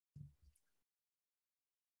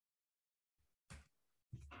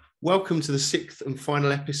Welcome to the sixth and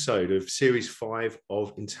final episode of Series 5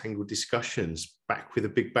 of Entangled Discussions, back with a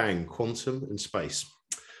big bang, quantum and space.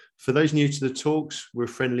 For those new to the talks, we're a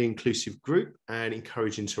friendly, inclusive group and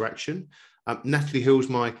encourage interaction. Natalie Hills,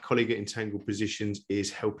 my colleague at Entangled Positions,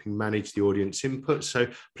 is helping manage the audience input. So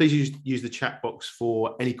please use the chat box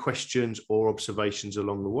for any questions or observations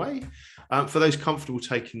along the way. For those comfortable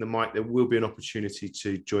taking the mic, there will be an opportunity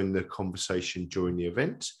to join the conversation during the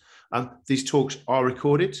event. These talks are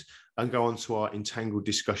recorded and go onto our Entangled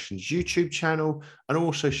Discussions YouTube channel and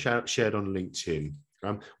also shared on LinkedIn.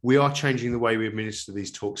 We are changing the way we administer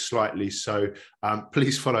these talks slightly, so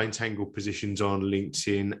please follow Entangled Positions on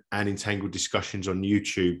LinkedIn and Entangled Discussions on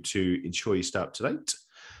YouTube to ensure you stay up to date.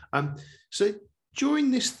 So during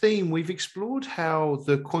this theme, we've explored how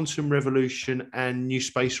the quantum revolution and new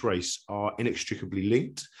space race are inextricably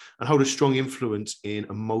linked and hold a strong influence in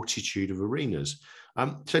a multitude of arenas.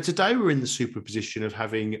 So today we're in the superposition of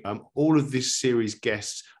having all of this series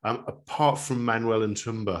guests, apart from Manuel and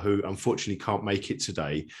Tumba, who unfortunately can't make it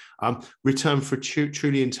today, return for a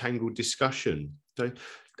truly entangled discussion.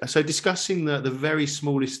 So discussing the very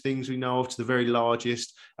smallest things we know of to the very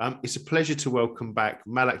largest, it's a pleasure to welcome back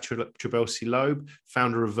Malak Trabelsi-Loeb,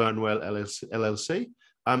 founder of Vernwell LLC,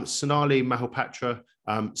 Sonali Mahapatra,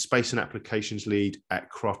 Space and Applications Lead at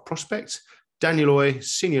Craft Prospect, Daniel Oy,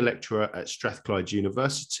 Senior Lecturer at Strathclyde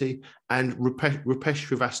University, and Rupesh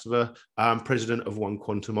Srivastava, President of One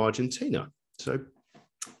Quantum Argentina. So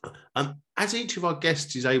as each of our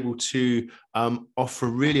guests is able to offer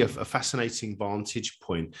really a fascinating vantage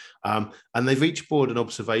point, and they've each brought an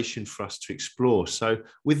observation for us to explore. So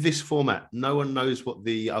with this format, no one knows what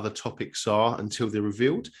the other topics are until they're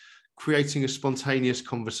revealed, creating a spontaneous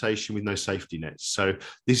conversation with no safety nets. So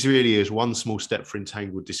this really is one small step for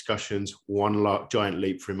entangled discussions, one giant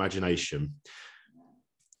leap for imagination.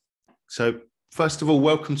 So first of all,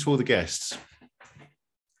 welcome to all the guests.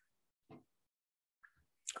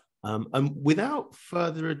 And without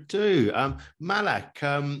further ado, Malak,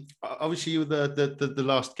 obviously you were the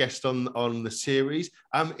last guest on the series.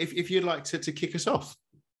 If you'd like to kick us off.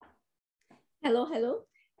 Hello.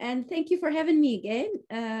 And thank you for having me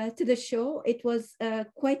again to the show. It was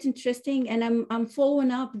quite interesting, and I'm following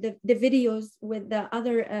up the videos with the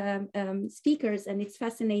other speakers, and it's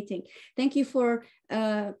fascinating. Thank you for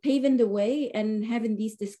paving the way and having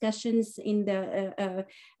these discussions in the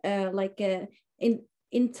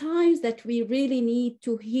in times that we really need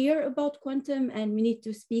to hear about quantum and we need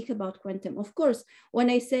to speak about quantum. Of course, when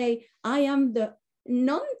I say I am the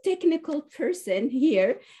non-technical person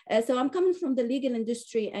here, so I'm coming from the legal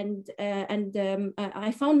industry, and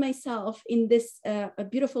I found myself in this a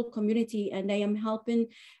beautiful community, and I am helping,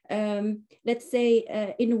 let's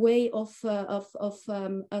say, in a way of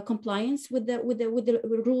compliance with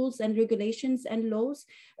the rules and regulations and laws,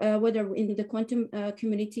 whether in the quantum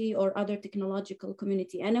community or other technological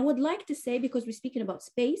community. And I would like to say, because we're speaking about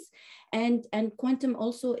space, and quantum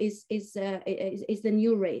also is the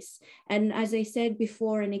new race. And as I said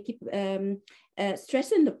before, and I keep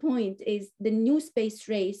stressing the point, is the new space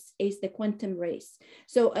race is the quantum race.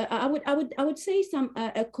 So I would say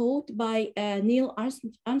a quote by Neil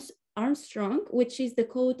Armstrong, which is the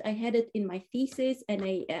quote I had it in my thesis, and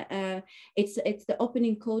it's the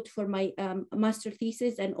opening quote for my master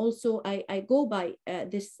thesis, and also I go by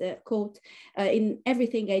this quote in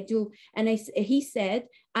everything I do. And he said,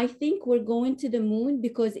 "I think we're going to the moon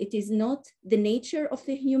because it is not the nature of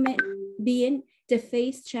the human being to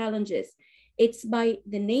face challenges. It's by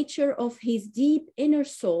the nature of his deep inner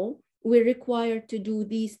soul we're required to do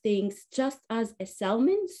these things, just as a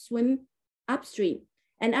salmon swim upstream."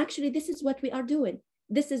 And actually, this is what we are doing.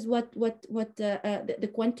 This is what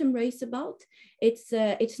the quantum race about.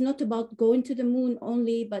 It's not about going to the moon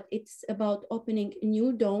only, but it's about opening a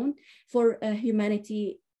new dawn for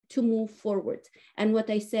humanity to move forward. And what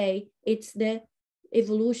I say, it's the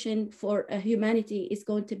evolution for humanity is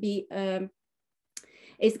going to be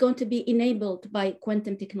enabled by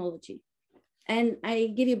quantum technology. And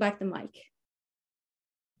I give you back the mic.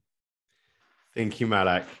 Thank you,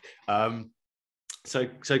 Malak. So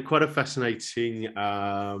quite a fascinating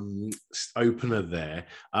opener there.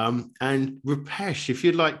 And Rupesh, if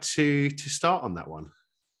you'd like to start on that one.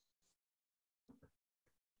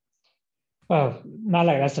 Well,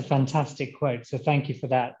 Malak, that's a fantastic quote. So thank you for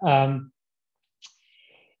that.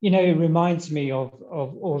 You know, it reminds me of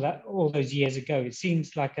all those years ago. It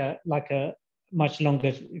seems like a much longer,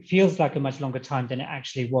 it feels like a much longer time than it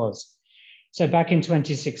actually was. So back in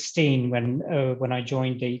 2016, when I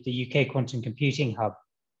joined the UK Quantum Computing Hub,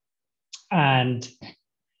 and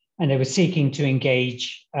they were seeking to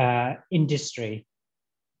engage industry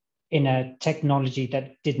in a technology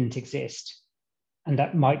that didn't exist and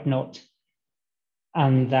that might not,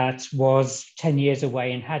 and that was 10 years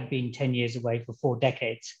away and had been 10 years away for 4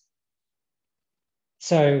 decades.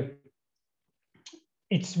 So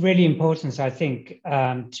it's really important, I think,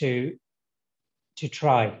 to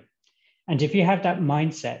try. And if you have that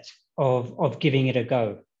mindset of giving it a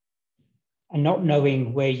go and not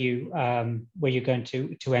knowing where you're going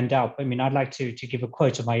to end up. I mean, I'd like to give a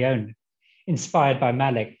quote of my own, inspired by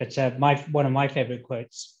Malik, but one of my favorite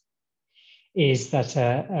quotes is that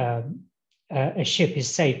a ship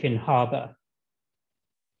is safe in harbor,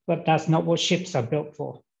 but that's not what ships are built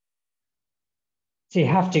for. So you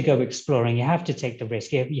have to go exploring, you have to take the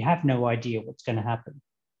risk, you have no idea what's going to happen.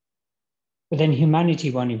 But then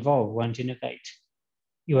humanity won't evolve, won't innovate.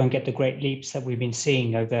 You won't get the great leaps that we've been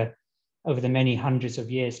seeing over the many hundreds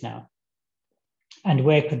of years now. And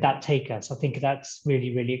where could that take us? I think that's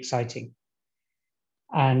really, really exciting.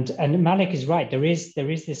 And Malik is right. There is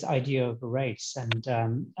this idea of a race,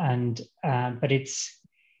 but it's,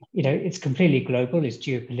 you know, it's completely global. It's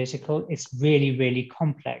geopolitical. It's really, really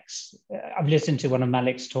complex. I've listened to one of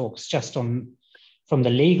Malik's talks just from the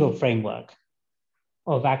legal framework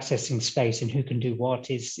of accessing space and who can do what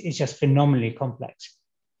is just phenomenally complex.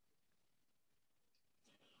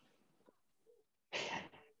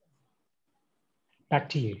 Back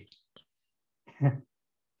to you.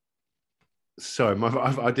 Sorry,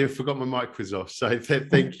 I forgot my mic was off. So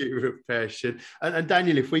thank you, Rupesh. And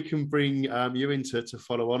Daniel, if we can bring you in to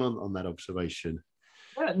follow on that observation.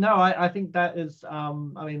 Yeah, no, I think that is, I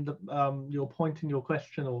mean, your point in your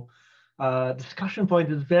question or discussion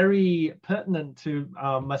point is very pertinent to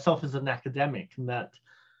myself as an academic, and that,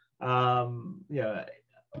 you know,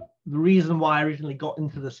 the reason why I originally got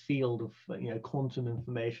into this field of, you know, quantum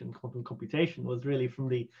information, quantum computation was really from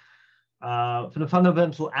the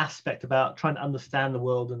fundamental aspect about trying to understand the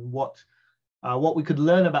world and what we could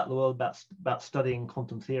learn about the world about studying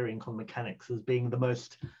quantum theory and quantum mechanics as being the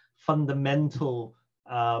most fundamental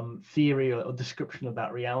theory or description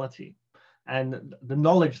about reality. And the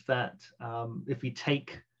knowledge that if we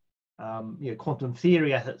take you know, quantum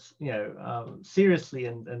theory at its, you know, seriously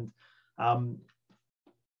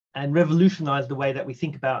and revolutionize the way that we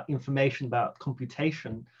think about information, about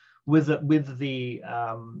computation, with the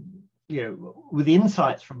you know, with the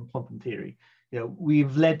insights from quantum theory, you know,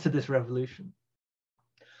 we've led to this revolution.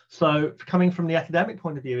 So coming from the academic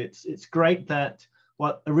point of view, it's great that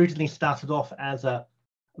what originally started off as a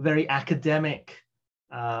very academic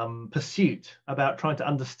pursuit about trying to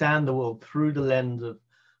understand the world through the lens of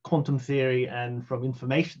quantum theory and from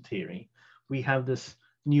information theory, we have this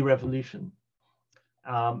new revolution.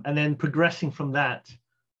 And then progressing from that,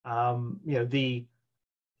 you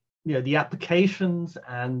know, the applications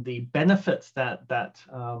and the benefits that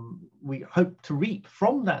we hope to reap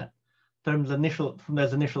from that, from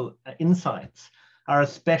those initial insights, are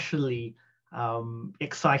especially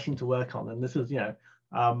exciting to work on. And this is, you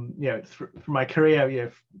know, through my career, you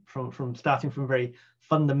know, from starting from very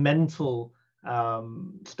fundamental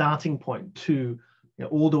starting point to, you know,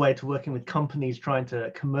 all the way to working with companies trying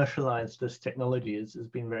to commercialize this technology has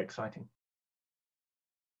been very exciting.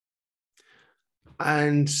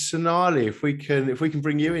 And Sonali, if we can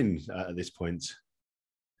bring you in at this point.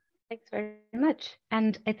 Thanks very much.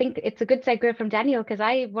 And I think it's a good segue from Daniel, because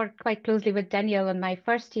I worked quite closely with Daniel in my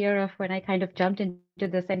first year of when I kind of jumped into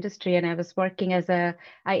this industry, and I was working as a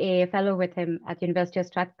IAA fellow with him at the University of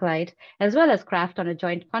Strathclyde, as well as Kraft on a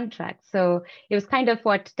joint contract. So it was kind of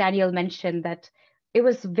what Daniel mentioned, that it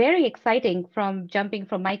was very exciting from jumping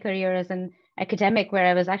from my career as an academic, where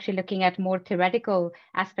I was actually looking at more theoretical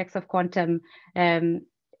aspects of quantum. And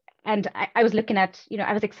I was looking at, you know,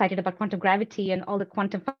 I was excited about quantum gravity and all the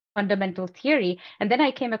quantum fundamental theory. And then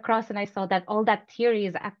I came across and I saw that all that theory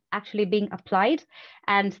is actually being applied.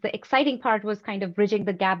 And the exciting part was kind of bridging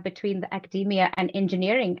the gap between the academia and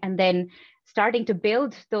engineering, and then starting to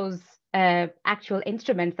build those actual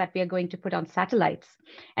instruments that we are going to put on satellites.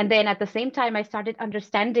 And then at the same time, I started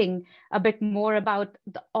understanding a bit more about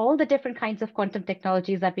all the different kinds of quantum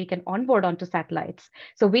technologies that we can onboard onto satellites.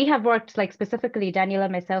 So we have worked, like specifically Daniel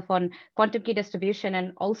and myself, on quantum key distribution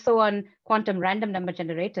and also on quantum random number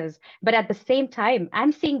generators. But at the same time,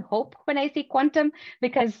 I'm seeing hope when I see quantum,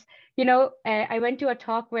 because you know, I went to a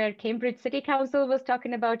talk where Cambridge City Council was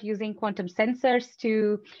talking about using quantum sensors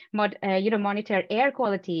to, you know, monitor air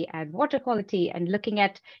quality and water quality, and looking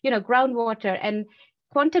at, you know, groundwater. And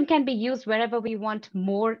quantum can be used wherever we want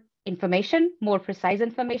more information, more precise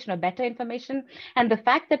information or better information. And the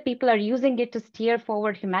fact that people are using it to steer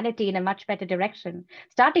forward humanity in a much better direction,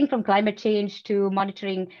 starting from climate change to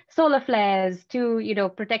monitoring solar flares to, you know,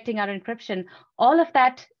 protecting our encryption, all of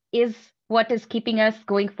that is what is keeping us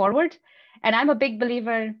going forward. And I'm a big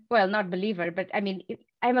believer, well, not believer, but I mean,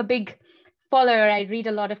 I'm a big follower. I read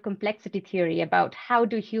a lot of complexity theory about how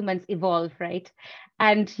do humans evolve, right?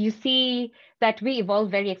 And you see that we evolve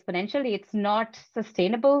very exponentially. It's not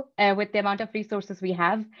sustainable with the amount of resources we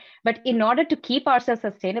have. But in order to keep ourselves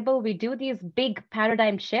sustainable, we do these big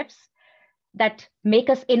paradigm shifts that make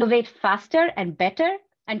us innovate faster and better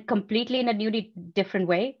and completely in a newly different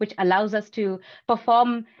way, which allows us to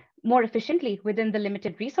perform more efficiently within the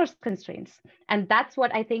limited resource constraints. And that's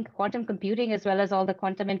what I think quantum computing, as well as all the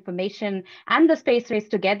quantum information and the space race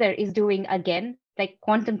together, is doing again. Like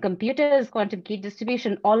quantum computers, quantum key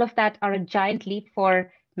distribution, all of that are a giant leap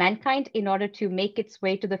for mankind in order to make its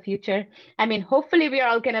way to the future. I mean, hopefully we are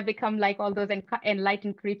all going to become like all those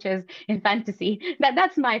enlightened creatures in fantasy.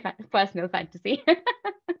 That's my personal fantasy.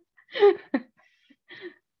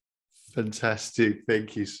 Fantastic,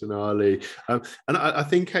 thank you, Sonali. And I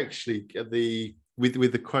think actually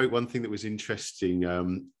with the quote, one thing that was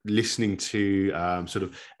interesting, listening to sort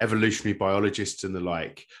of evolutionary biologists and the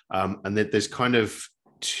like, and that there's kind of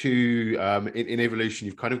two in evolution.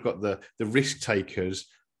 You've kind of got the risk takers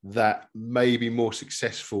that may be more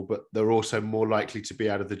successful, but they're also more likely to be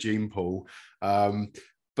out of the gene pool.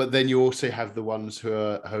 But then you also have the ones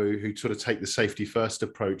who sort of take the safety first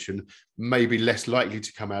approach and maybe less likely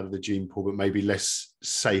to come out of the gene pool, but maybe less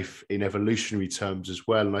safe in evolutionary terms as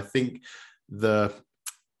well. And I think the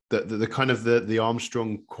kind of the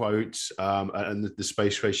Armstrong quotes and the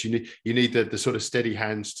space race, you need the sort of steady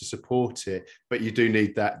hands to support it, but you do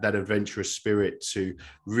need that adventurous spirit to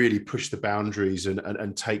really push the boundaries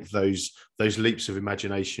and take those leaps of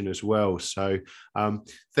imagination as well. So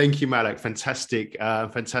thank you, Malak. Fantastic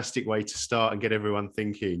way to start and get everyone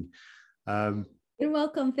thinking. You're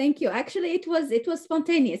welcome. Thank you. Actually, it was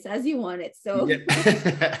spontaneous as you wanted. So yeah.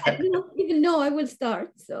 I didn't even know I will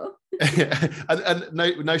start. So and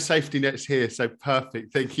no safety nets here. So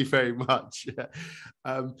perfect. Thank you very much.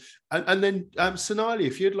 And then Sonali,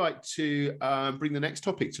 if you'd like to bring the next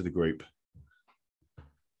topic to the group.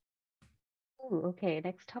 Oh, okay.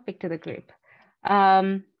 Next topic to the group.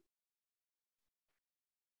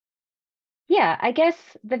 Yeah, I guess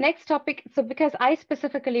the next topic, so because I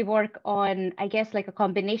specifically work on, I guess, like a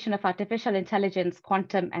combination of artificial intelligence,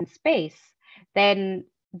 quantum, and space, then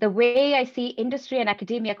the way I see industry and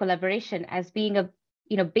academia collaboration as being a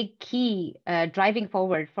big key driving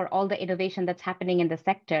forward for all the innovation that's happening in the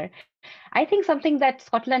sector, I think something that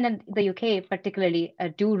Scotland and the UK particularly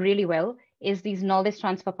do really well is these knowledge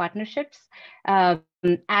transfer partnerships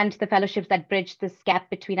and the fellowships that bridge this gap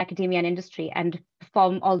between academia and industry and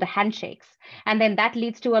form all the handshakes. And then that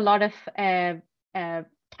leads to a lot of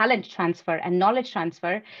talent transfer and knowledge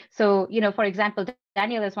transfer. So, for example,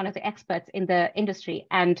 Daniel is one of the experts in the industry,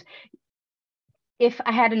 and if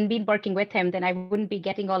I hadn't been working with him, then I wouldn't be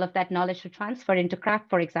getting all of that knowledge to transfer into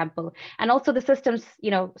craft, for example, and also the systems,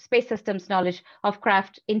 space systems knowledge of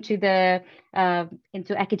craft into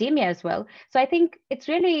academia as well. So I think it's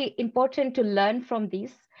really important to learn from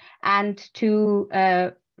these and to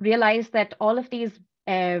realize that all of these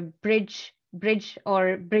bridging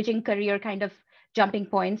career kind of jumping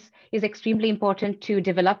points is extremely important to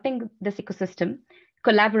developing this ecosystem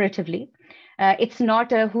collaboratively. It's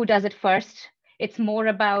not a who does it first. It's more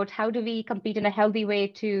about how do we compete in a healthy way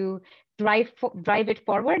to drive it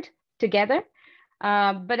forward together.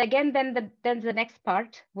 But again, then the next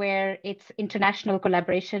part where it's international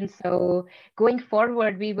collaboration. So going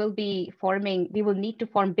forward, we will need to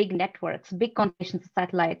form big networks, big constellations of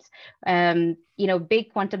satellites,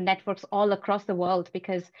 big quantum networks all across the world,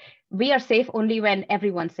 because we are safe only when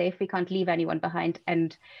everyone's safe. We can't leave anyone behind.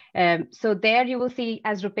 And so there you will see,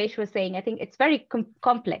 as Rupesh was saying, I think it's very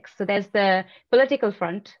complex. So there's the political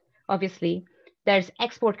front, obviously. There's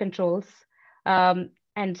export controls.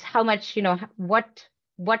 And how much,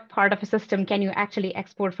 what part of a system can you actually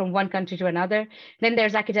export from one country to another? Then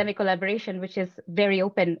there's academic collaboration, which is very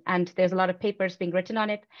open, and there's a lot of papers being written on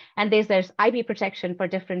it. And there's IP protection for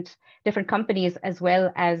different companies as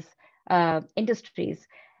well as industries.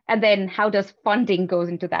 And then how does funding goes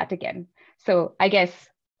into that again? So I guess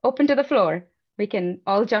open to the floor. We can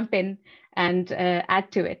all jump in and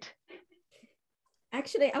add to it.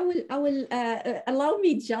 Actually, I will allow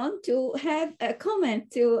me, John, to have a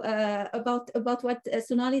comment about what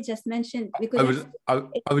Sonali just mentioned, because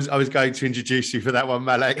I was going to introduce you for that one,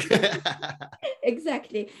 Malak.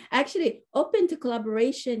 Exactly. Actually, open to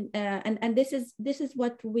collaboration, and this is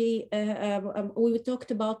what we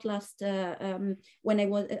talked about last when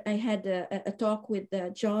I had a talk with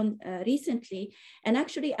John recently, and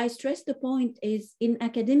actually I stressed the point is in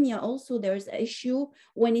academia also there's an issue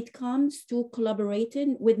when it comes to collaborating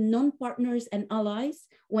collaborating with non-partners and allies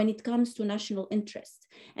when it comes to national interest.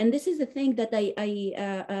 And this is the thing that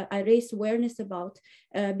I raise awareness about,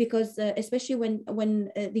 because especially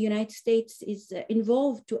when the United States is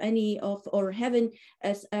involved to any of, or having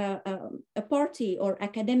as a party or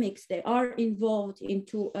academics, they are involved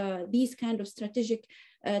into these kind of strategic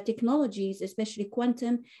technologies, especially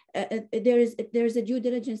quantum, there's a due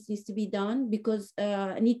diligence needs to be done, because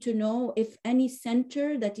I need to know if any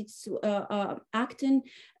center that it's acting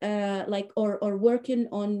like or working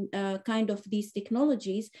on kind of these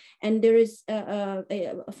technologies, and there is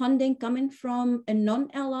funding coming from a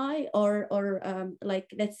non-ally or like,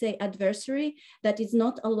 let's say, adversary that is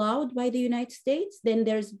not allowed by the United States, then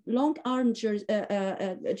there's long arm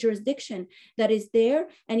jurisdiction that is there,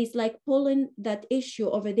 and it's like pulling that issue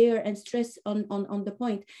over there and stress on the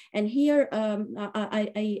point. And here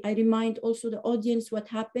I remind also the audience what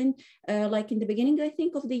happened like in the beginning, I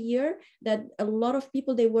think, of the year, that a lot of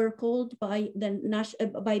people, they were called by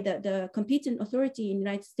the competent authority in the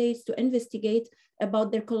United States to investigate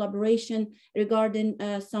about their collaboration regarding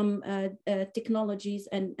some technologies,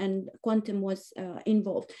 and quantum was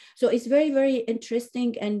involved. So it's very, very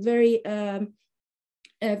interesting and very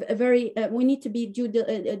we need to be due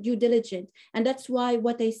diligent, and that's why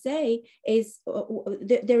what I say is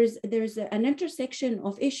there's an intersection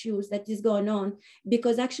of issues that is going on,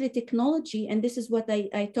 because actually technology, and this is what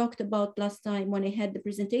I talked about last time when I had the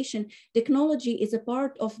presentation, technology is a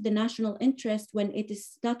part of the national interest when it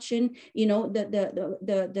is touching, you know,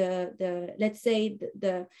 the let's say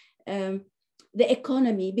the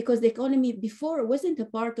economy, because the economy before wasn't a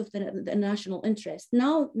part of the national interest.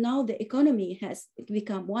 Now the economy has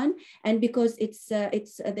become one, and because it's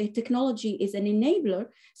the technology is an enabler,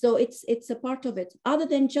 so it's a part of it, other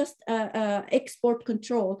than just export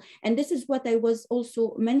control. And this is what I was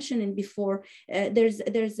also mentioning before. There's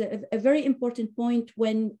a very important point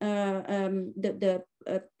when the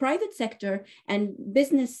private sector and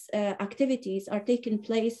business activities are taking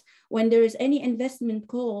place, when there is any investment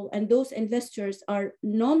call, and those investors are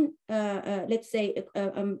let's say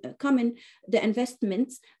the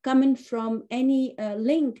investments coming from any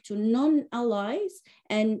link to non-allies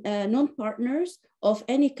and non-partners of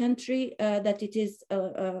any country that it is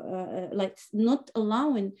like not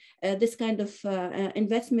allowing this kind of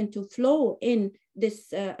investment to flow in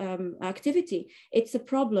this activity. It's a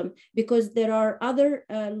problem, because there are other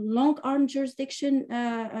long arm jurisdiction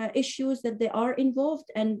issues that they are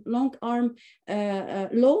involved, and long arm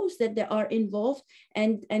laws that they are involved,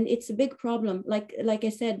 and it's a big problem. Like I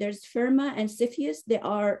said, there's FIRMA and CFIUS. They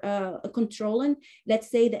are controlling,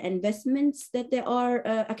 let's say, the investments that they are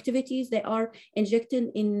activities they are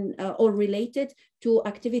injecting in or related to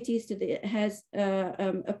activities that has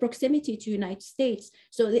a proximity to United States.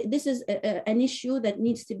 So this is an issue that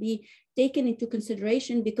needs to be taken into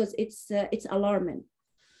consideration, because it's alarming.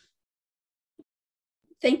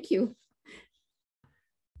 Thank you.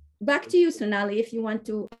 Back to you, Sonali, if you want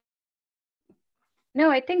to. No,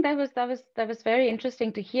 I think that was very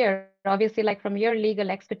interesting to hear. Obviously, like from your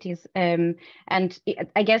legal expertise, and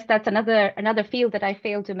I guess that's another field that I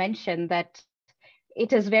failed to mention, that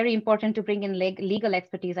it is very important to bring in legal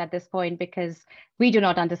expertise at this point, because we do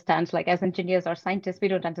not understand, like as engineers or scientists, we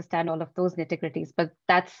don't understand all of those nitty-gritties. But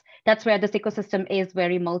that's where this ecosystem is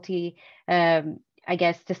very multi, I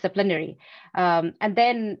guess, disciplinary. And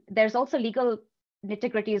then there's also legal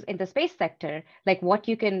nitty-gritties in the space sector, like what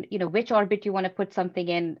you can, you know, which orbit you want to put something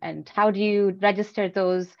in, and how do you register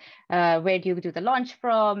those, where do you do the launch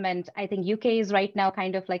from? And I think UK is right now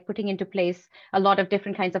kind of like putting into place a lot of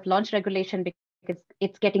different kinds of launch regulation, because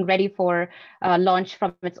it's getting ready for launch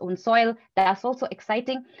from its own soil. That's also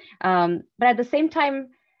exciting. But at the same time,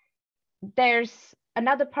 there's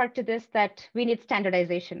another part to this, that we need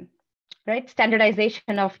standardization, right?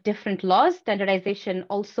 Standardization of different laws, standardization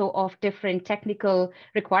also of different technical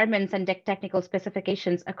requirements and technical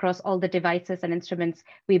specifications across all the devices and instruments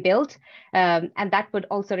we build. And that would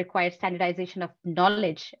also require standardization of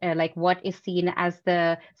knowledge, like what is seen as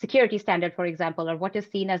the security standard, for example, or what is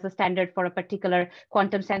seen as the standard for a particular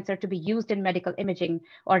quantum sensor to be used in medical imaging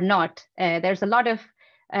or not. There's a lot of,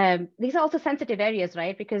 these are also sensitive areas,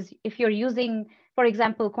 right? Because if you're using, for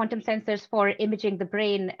example, quantum sensors for imaging the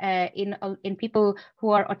brain in people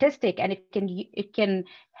who are autistic, and it can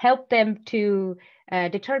help them to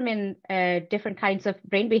determine different kinds of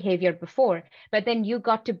brain behavior before, but then you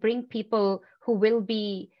got to bring people who will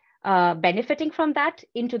be benefiting from that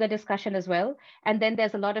into the discussion as well. And then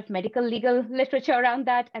there's a lot of medical legal literature around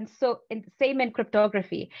that. And so same in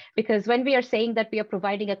cryptography, because when we are saying that we are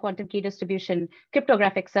providing a quantum key distribution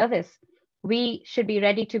cryptographic service, we should be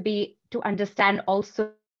ready to understand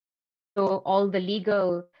also all the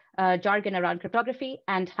legal jargon around cryptography,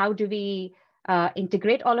 and how do we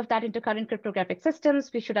integrate all of that into current cryptographic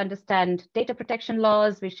systems. We should understand data protection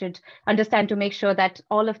laws. We should understand to make sure that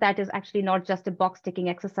all of that is actually not just a box ticking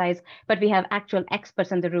exercise, but we have actual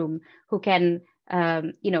experts in the room who can,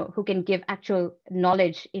 who can give actual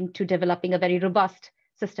knowledge into developing a very robust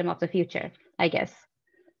system of the future, I guess.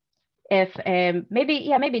 If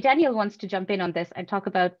maybe Daniel wants to jump in on this and talk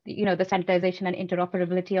about, the standardization and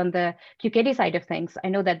interoperability on the QKD side of things. I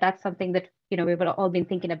know that that's something that, we've all been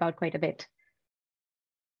thinking about quite a bit.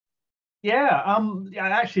 Yeah,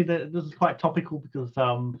 actually, this is quite topical because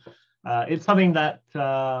it's something that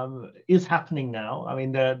is happening now. I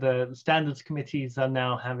mean, the standards committees are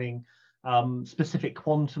now having specific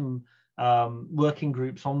quantum working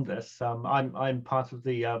groups on this. I'm part of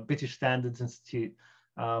the British Standards Institute,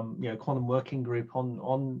 quantum working group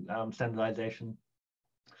on standardization,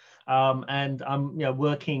 and I'm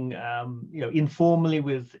working informally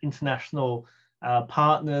with international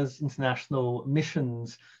partners, international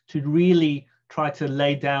missions, to really try to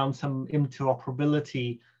lay down some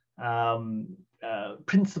interoperability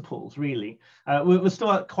principles. Really, we're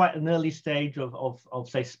still at quite an early stage of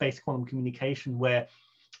say space quantum communication, where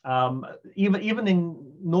even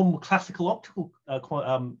in normal classical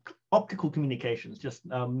optical communications, just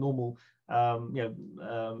normal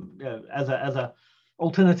as a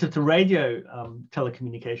alternative to radio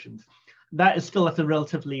telecommunications, that is still at a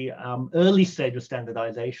relatively early stage of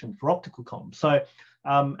standardization for optical comms. So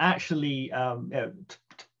actually,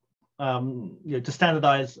 to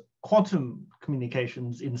standardize quantum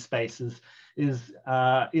communications in spaces is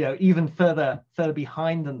even further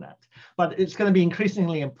behind than that. But it's going to be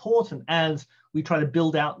increasingly important as we try to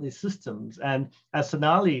build out these systems. And as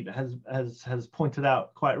Sonali has pointed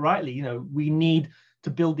out quite rightly, we need to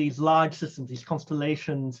build these large systems, these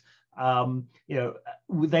constellations.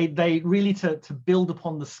 They really to build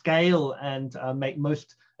upon the scale and make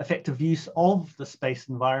most effective use of the space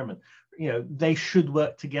environment. They should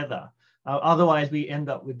work together. Otherwise, we end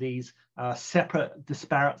up with these separate,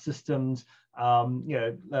 disparate systems.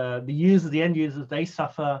 The end users, they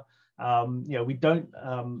suffer. We don't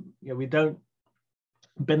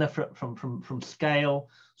benefit from scale.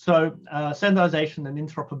 So standardization and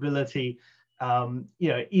interoperability,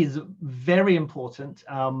 is very important.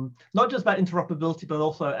 Not just about interoperability, but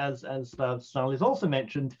also, as Sonali has also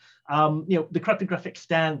mentioned, the cryptographic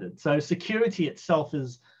standard. So security itself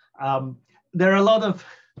is, there are a lot of,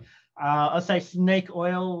 I'd say, snake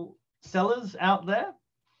oil sellers out there,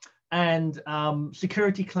 and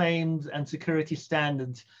security claims and security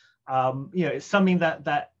standards, it's something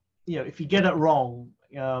that if you get it wrong,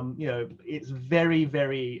 it's very,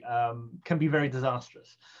 very, can be very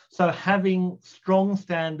disastrous. So having strong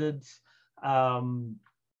standards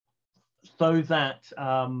so that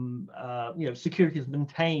security is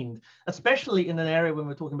maintained, especially in an area when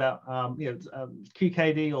we're talking about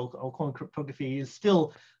QKD or quantum cryptography, is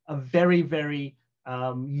still a very, very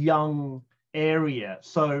young area.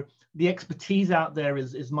 So the expertise out there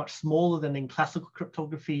is much smaller than in classical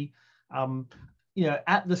cryptography.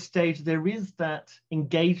 At this stage, there is that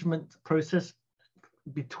engagement process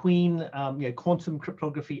between quantum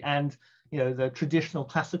cryptography and the traditional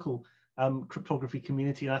classical cryptography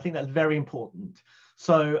community, and I think that's very important.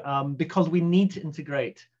 So because we need to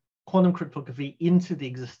integrate quantum cryptography into the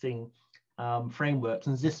existing frameworks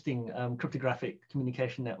and existing cryptographic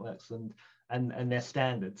communication networks and their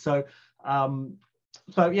standards. So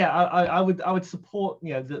yeah, I would support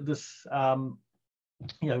this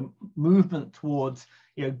movement towards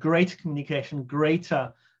greater communication,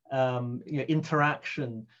 greater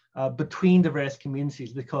interaction between the various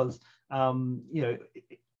communities, because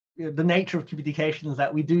the nature of communication is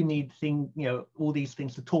that we do need all these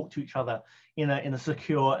things to talk to each other in a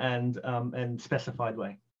secure and specified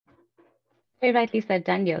way. Very rightly said,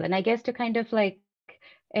 Daniel. And I guess to kind of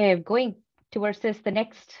going towards this, the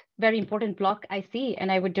next very important block I see,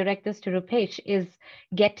 and I would direct this to Rupesh, is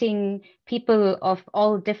getting people of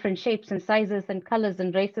all different shapes and sizes and colors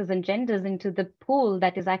and races and genders into the pool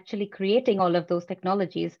that is actually creating all of those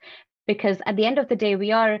technologies. Because at the end of the day,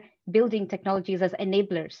 we are building technologies as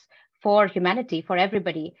enablers for humanity, for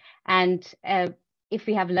everybody. And if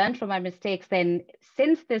we have learned from our mistakes, then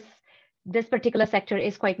since this particular sector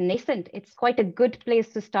is quite nascent, it's quite a good place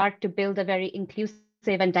to start to build a very inclusive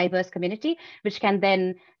and diverse community, which can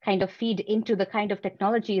then kind of feed into the kind of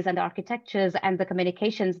technologies and the architectures and the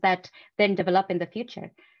communications that then develop in the future.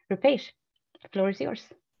 Rupesh, the floor is yours.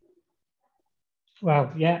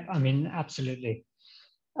 Well, yeah, I mean, absolutely.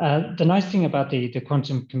 The nice thing about the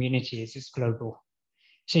quantum community is it's global.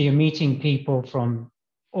 So you're meeting people from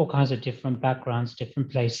all kinds of different backgrounds, different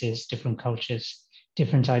places, different cultures,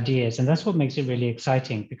 different ideas. And that's what makes it really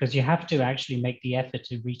exciting, because you have to actually make the effort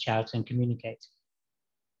to reach out and communicate.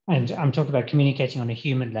 And I'm talking about communicating on a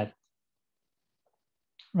human level,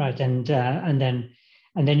 right? And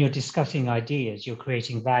then you're discussing ideas, you're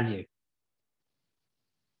creating value.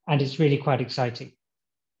 And it's really quite exciting.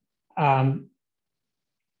 But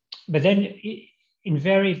then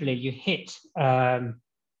invariably you hit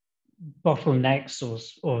bottlenecks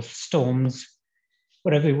or storms,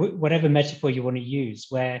 whatever metaphor you want to use,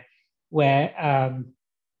 where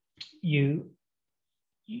you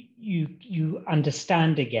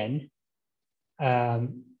understand again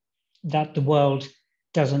that the world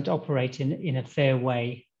doesn't operate in a fair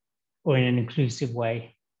way or in an inclusive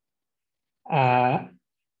way.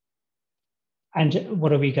 And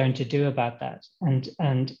what are we going to do about that?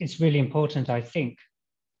 And it's really important, I think,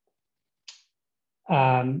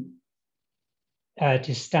 to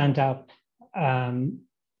stand up, to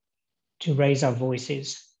raise our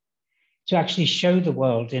voices, to actually show the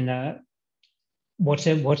world in what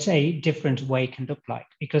a different way can look like.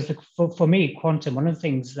 Because for me, quantum, one of the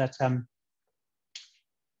things that I'm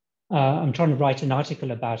trying to write an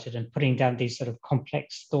article about it, and putting down these sort of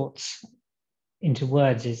complex thoughts into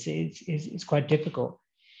words is quite difficult.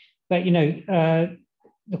 But the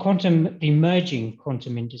emerging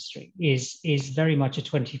quantum industry is very much a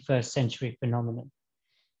 21st century phenomenon.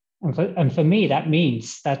 And for me, that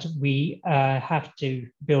means that we have to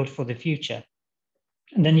build for the future.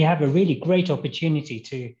 And then you have a really great opportunity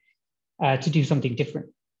to do something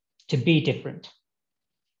different, to be different.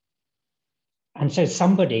 And so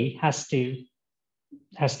somebody has to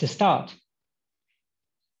start.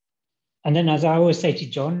 And then, as I always say to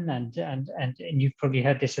John, and you've probably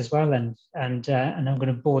heard this as well, and I'm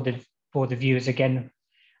going to bore the viewers again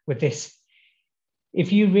with this.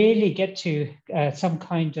 If you really get to some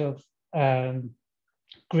kind of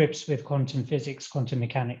grips with quantum physics, quantum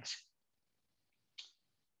mechanics,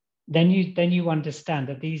 then you understand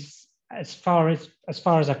that these, as far as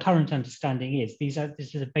our current understanding is, this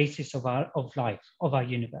is the basis of life, of our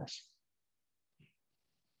universe,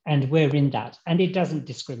 and we're in that, and it doesn't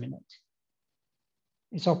discriminate.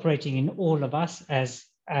 It's operating in all of us as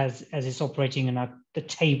it's operating in the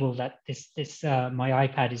table that this my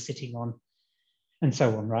iPad is sitting on, and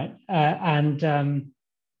so on, right? And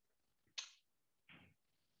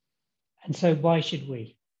so why should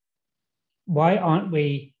we? Why aren't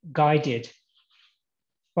we guided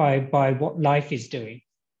by what life is doing?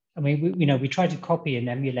 I mean, we try to copy and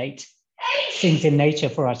emulate things in nature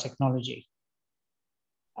for our technology,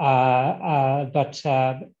 but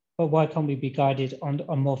why can't we be guided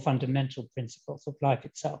on more fundamental principles of life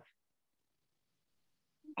itself?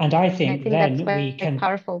 And I think then we can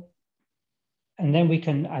powerful. And then we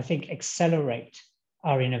can, I think, accelerate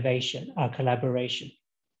our innovation, our collaboration,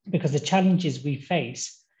 because the challenges we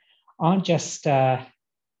face aren't just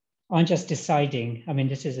deciding. I mean,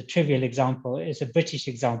 this is a trivial example. It's a British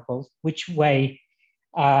example. Which way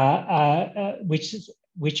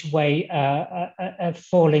a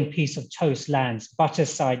falling piece of toast lands, butter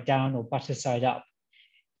side down or butter side up.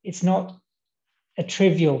 It's not a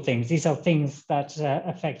trivial thing. These are things that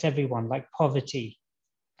affect everyone, like poverty,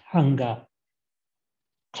 hunger,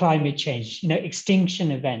 climate change,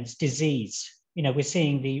 extinction events, disease. We're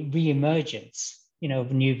seeing the re-emergence,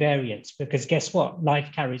 of new variants, because guess what?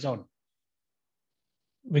 Life carries on,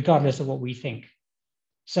 regardless of what we think.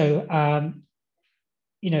 So,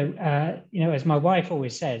 as my wife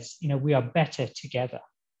always says, we are better together.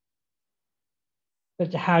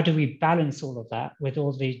 But how do we balance all of that with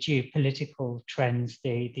all the geopolitical trends,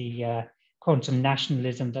 the quantum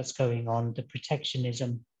nationalism that's going on, the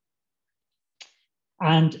protectionism,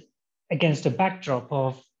 and against a backdrop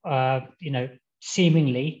of,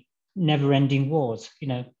 seemingly never-ending wars?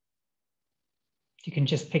 You can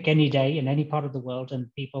just pick any day in any part of the world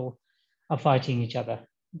and people are fighting each other.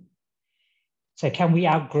 So can we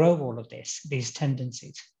outgrow all of these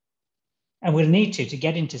tendencies? And we'll need to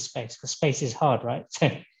get into space, because space is hard, right? So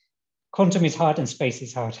quantum is hard and space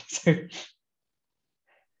is hard. So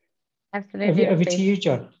absolutely. Over to you,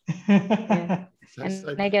 John. Yeah.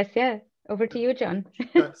 I guess, yeah, over to you, John.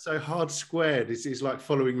 So hard squared is like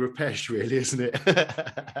following Rupesh, really, isn't it?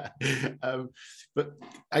 But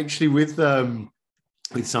actually, with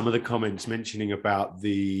some of the comments mentioning about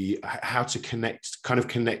how to connect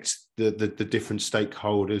the different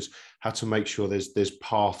stakeholders, how to make sure there's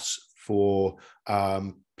paths for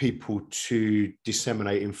people to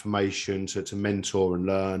disseminate information, to mentor and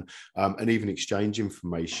learn, and even exchange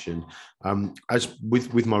information. As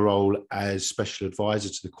with my role as special advisor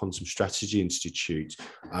to the Quantum Strategy Institute,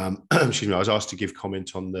 excuse me, I was asked to give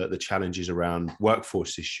comment on the challenges around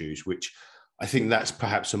workforce issues, which I think that's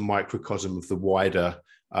perhaps a microcosm of the wider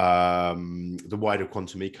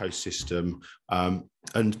quantum ecosystem.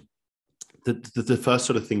 And the first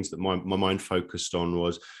sort of things that my mind focused on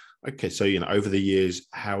was, okay, so, you know, over the years,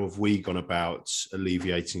 how have we gone about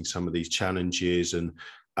alleviating some of these challenges, and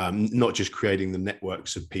not just creating the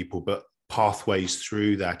networks of people, but pathways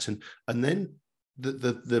through that, and then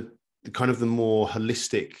the kind of the more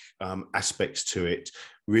holistic aspects to it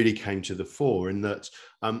really came to the fore, in that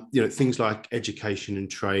you know, things like education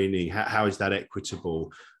and training, how is that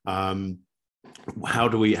equitable? How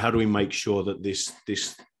do we make sure that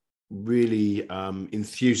this really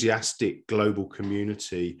enthusiastic global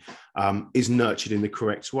community is nurtured in the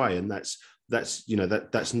correct way? And that's you know,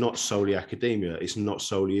 that's not solely academia, it's not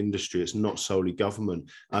solely industry, it's not solely government,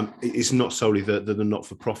 it's not solely the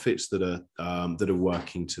not-for-profits that are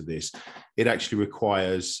working to this. It actually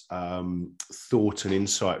requires thought and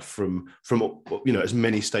insight from you know, as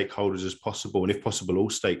many stakeholders as possible, and if possible all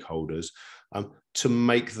stakeholders, to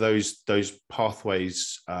make those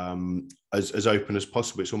pathways as open as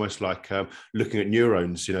possible. It's almost like looking at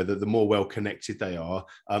neurons. You know, the more well connected they are,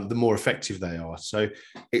 the more effective they are. So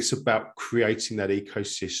it's about creating that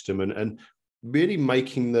ecosystem and really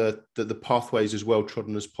making the pathways as well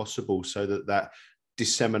trodden as possible, so that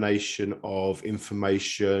dissemination of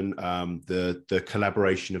information, the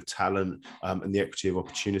collaboration of talent, and the equity of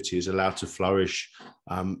opportunity is allowed to flourish,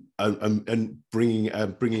 and bringing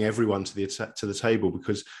everyone to the table.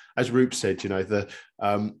 Because, as Roop said, you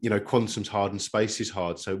know, quantum's hard and space is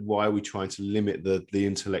hard. So why are we trying to limit the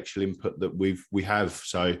intellectual input that we have?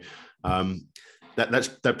 So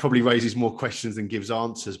that probably raises more questions than gives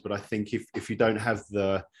answers. But I think if you don't have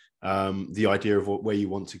the idea of where you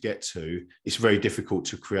want to get to, it's very difficult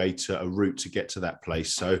to create a route to get to that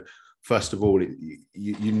place. So first of all,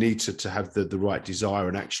 you need to have the right desire,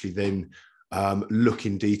 and actually then look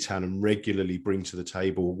in detail and regularly bring to the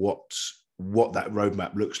table what that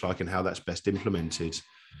roadmap looks like and how that's best implemented.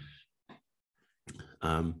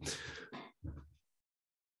 And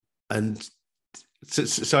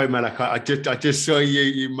sorry, Malak, I just saw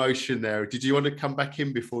you motion there. Did you want to come back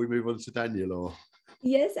in before we move on to Daniel, or?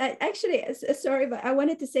 Yes, sorry, but I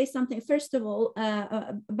wanted to say something. First of all,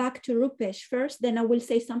 back to Rupesh first, then I will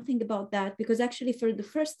say something about that, because actually for the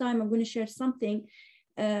first time, I'm going to share something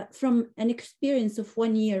from an experience of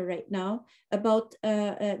 1 year right now about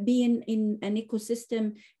being in an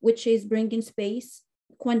ecosystem which is bringing space,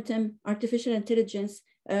 quantum, artificial intelligence,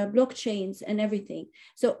 blockchains, and everything.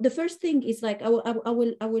 So the first thing is, like, I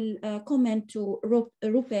will comment to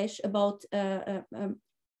Rupesh about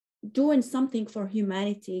doing something for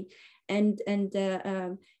humanity, and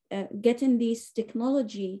getting these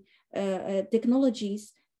technologies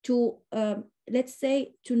to let's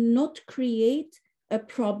say, to not create a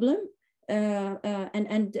problem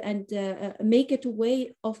and make it a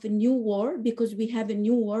way of a new war, because we have a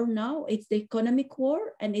new war now. It's the economic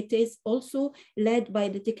war, and it is also led by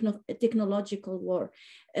the technological war.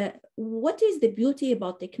 What is the beauty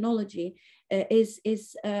about technology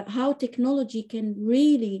is how technology can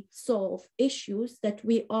really solve issues that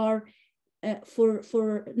we are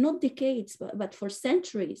for not decades, but for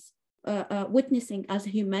centuries witnessing as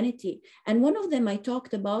humanity. And one of them I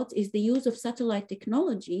talked about is the use of satellite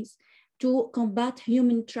technologies to combat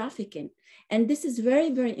human trafficking. And this is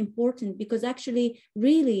very, very important, because actually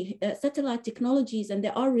really satellite technologies, and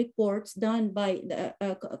there are reports done by the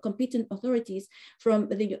competent authorities from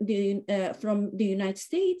the United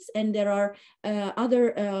States, and there are other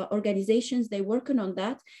organizations, they working on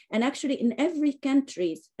that. And actually in every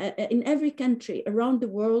country around the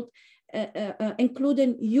world,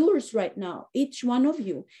 including yours right now, each one of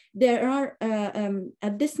you, there are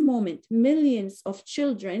at this moment millions of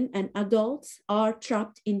children and adults are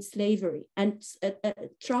trapped in slavery, and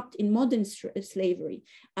trapped in modern slavery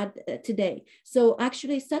today. So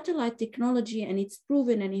actually satellite technology, and it's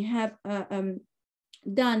proven, and you have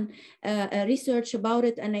done research about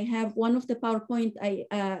it, and I have one of the PowerPoint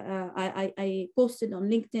I posted on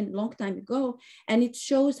LinkedIn a long time ago, and it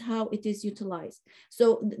shows how it is utilized.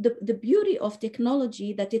 So the beauty of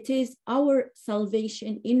technology, that it is our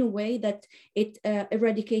salvation in a way that it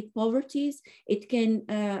eradicate poverties, it can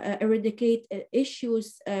eradicate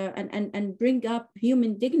issues and bring up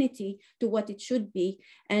human dignity to what it should be,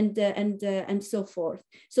 and so forth.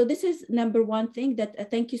 So this is number one thing that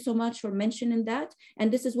thank you so much for mentioning that.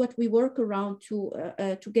 And this is what we work around to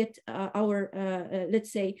get our,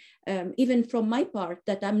 let's say, even from my part,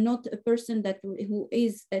 that I'm not a person who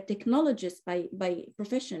is a technologist by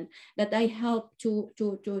profession, that I help to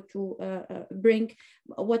bring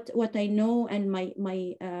what I know and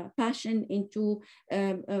my passion into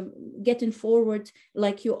getting forward,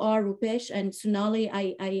 like you are, Rupesh and Sonali.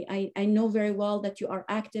 I know very well that you are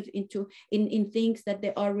active in things that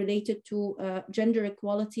they are related to gender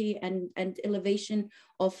equality and elevation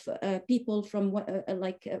of people from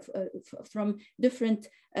from different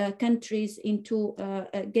countries into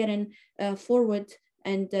getting forward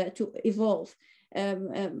and to evolve.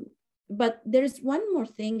 But there's one more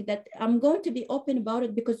thing that I'm going to be open about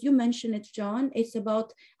it, because you mentioned it, John. It's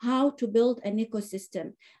about how to build an ecosystem,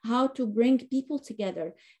 how to bring people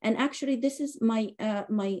together. And actually, this is my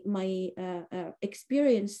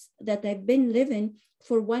experience that I've been living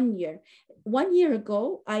for 1 year. 1 year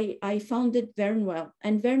ago, I founded Vernwell,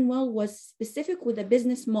 and Vernwell was specific with a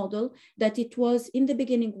business model that it was in the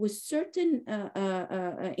beginning with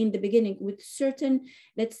certain,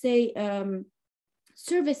 let's say,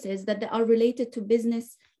 services that are related to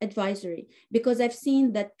business advisory, because I've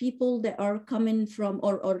seen that people that are coming from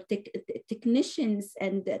or technicians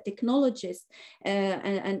and technologists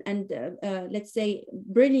and let's say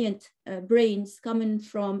brilliant brains coming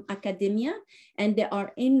from academia, and they are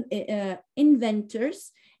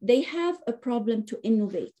inventors. They have a problem to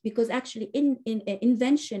innovate, because actually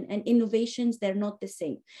invention and innovations, they're not the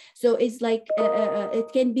same. So it's like it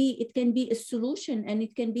can be a solution, and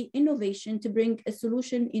it can be innovation to bring a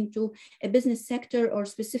solution into a business sector or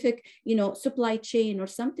specific, supply chain or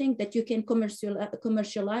something that you can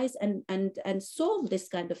commercialize and solve this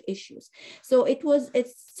kind of issues. So it was a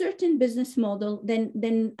certain business model.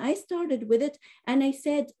 Then I started with it, and I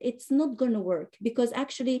said it's not going to work, because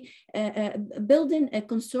actually building a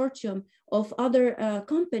consortium of other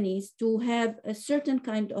companies to have a certain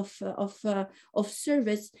kind of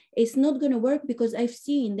service is not going to work, because I've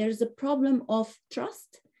seen there's a problem of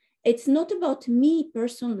trust. It's not about me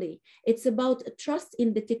personally. It's about trust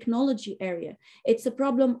in the technology area. It's a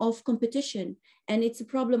problem of competition, and it's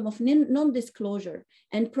a problem of non-disclosure,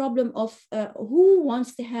 and problem of who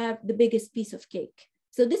wants to have the biggest piece of cake.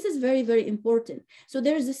 So this is very, very important. So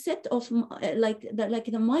there's a set of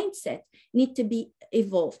the mindset need to be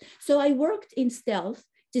evolved. So I worked in stealth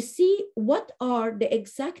to see what are the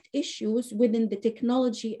exact issues within the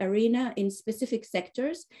technology arena in specific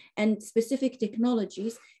sectors and specific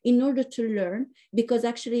technologies in order to learn, because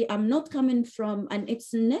actually I'm not coming from, and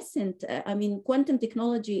it's nascent. I mean, quantum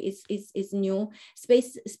technology is new.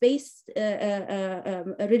 Space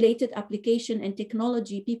related application and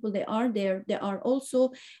technology people, they are there. There are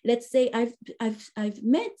also, let's say, I've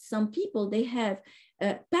met some people, they have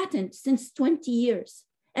patents since 20 years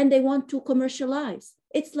and they want to commercialize.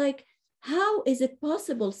 It's like, how is it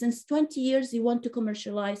possible since 20 years you want to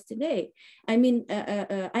commercialize today? I mean,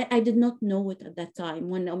 I did not know it at that time.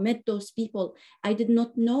 When I met those people, I did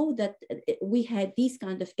not know that we had these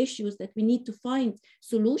kind of issues, that we need to find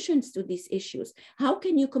solutions to these issues. How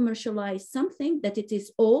can you commercialize something that it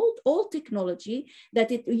is old technology, that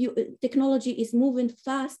technology is moving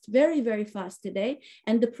fast, very, very fast today,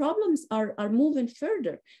 and the problems are moving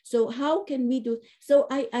further. So how can we do? So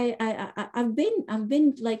I've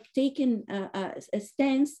been like taking a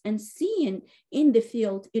stance and seeing in the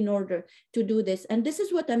field in order to do this. And this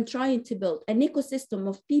is what I'm trying to build, an ecosystem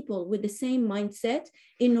of people with the same mindset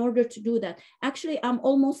in order to do that. Actually, I'm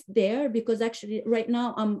almost there, because actually right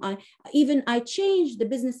now I changed the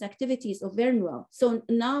business activities of Vernwell. So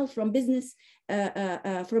now from business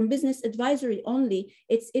advisory only,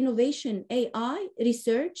 it's innovation, AI,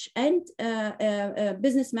 research, and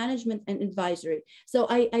business management and advisory. So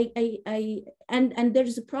and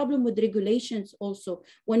there's a problem with regulations also.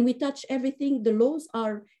 When we touch everything, the laws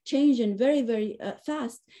are changing very, very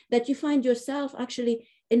fast, that you find yourself actually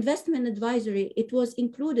investment advisory, it was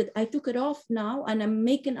included. I took it off now, and I'm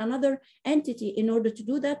making another entity in order to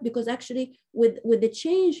do that, because actually with the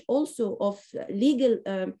change also of legal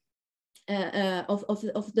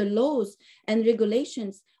of the laws and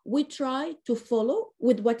regulations, we try to follow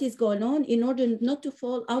with what is going on in order not to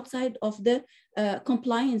fall outside of the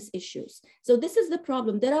compliance issues. So this is the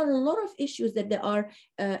problem. There are a lot of issues that are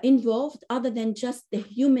involved other than just the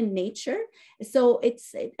human nature. So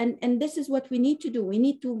it's, and this is what we need to do. We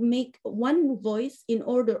need to make one voice in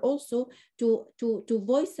order also to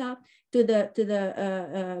voice up to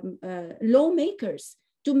the lawmakers,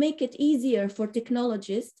 to make it easier for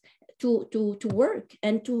technologists to work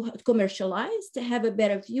and to commercialize, to have a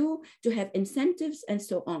better view, to have incentives, and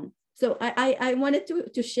so on. So I wanted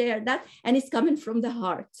to share that, and it's coming from the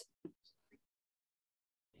heart.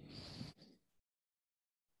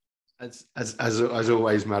 As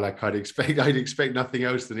always, Malak, I'd expect nothing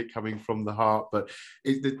else than it coming from the heart. But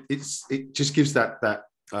it just gives that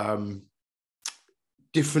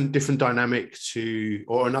different dynamic to,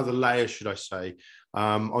 or another layer, should I say,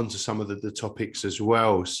 onto some of the topics as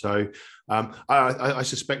well. So I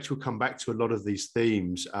suspect we'll come back to a lot of these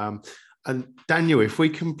themes. And Daniel, if we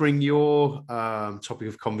can bring your topic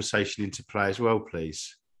of conversation into play as well,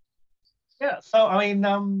 please. Yeah. So I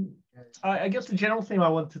mean, I guess the general theme I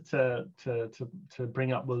wanted to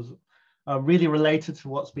bring up was really related to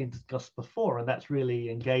what's been discussed before, and that's really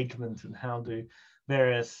engagement and how do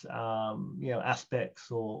various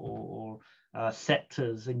aspects or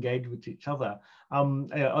sectors engage with each other. On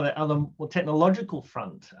the more technological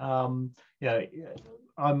front, I'm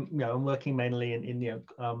working mainly in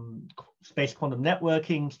space quantum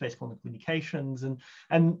networking, space quantum communications,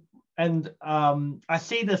 and I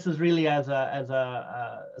see this as really as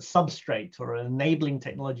a substrate or an enabling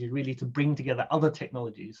technology, really to bring together other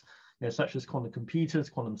technologies, such as quantum computers,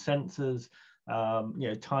 quantum sensors,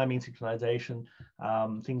 timing, synchronization,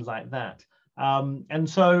 things like that. And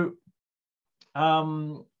so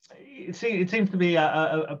it seems to be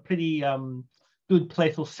a pretty good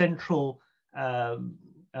place or central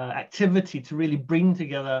activity to really bring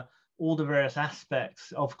together all the various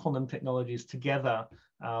aspects of quantum technologies together,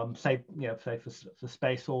 say for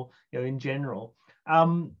space or in general.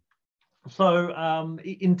 So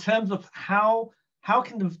in terms of how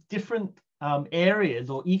can the different areas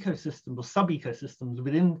or ecosystems or sub-ecosystems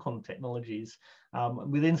within quantum technologies,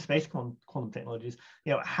 within space quantum technologies,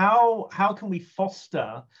 how can we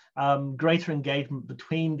foster greater engagement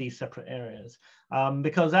between these separate areas?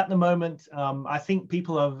 Because at the moment, I think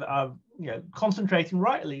people are concentrating,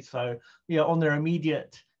 rightly so, on their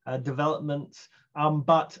immediate developments.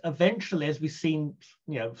 But eventually, as we've seen,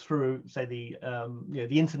 through say the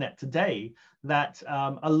internet today, that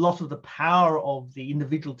a lot of the power of the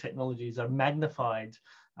individual technologies are magnified,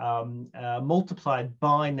 multiplied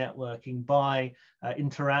by networking, by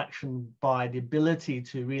interaction, by the ability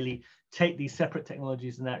to really take these separate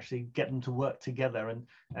technologies and actually get them to work together.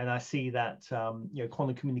 And I see that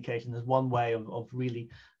quantum communication is one way of really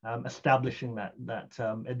establishing that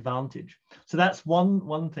advantage. So that's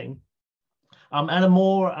one thing. And a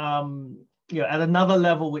more at another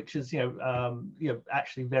level, which is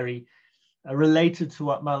actually very related to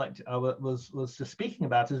what Malak was just speaking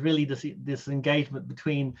about, is really this engagement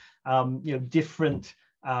between different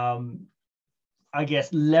I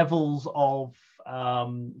guess levels of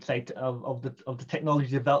say of the technology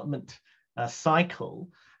development cycle.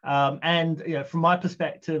 And from my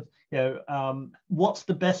perspective, what's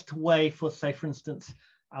the best way for, say, for instance,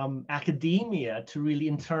 academia to really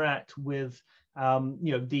interact with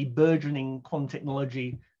the burgeoning quantum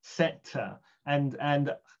technology sector,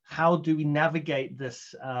 and how do we navigate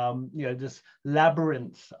this this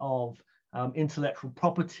labyrinth of intellectual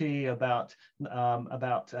property, about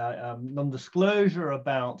non-disclosure,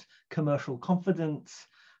 about commercial confidence,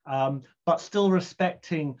 but still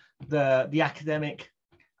respecting the academic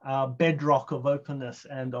bedrock of openness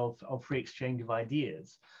and of free exchange of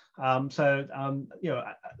ideas. So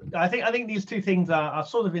I think these two things are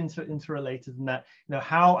sort of interrelated in that,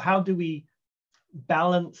 how do we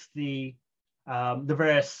balance the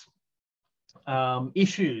various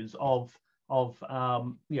issues of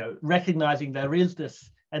recognizing there is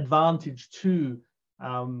this advantage to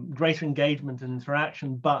greater engagement and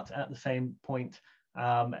interaction, but at the same point,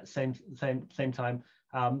 at the same time,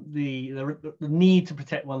 the need to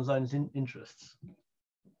protect one's own interests.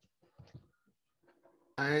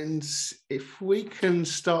 And if we can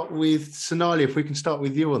start with Sonali, if we can start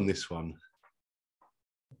with you on this one.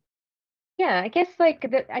 Yeah, I guess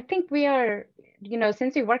I think we are,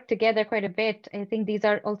 since we work together quite a bit, I think these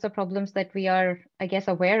are also problems that we are, I guess,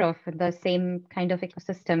 aware of in the same kind of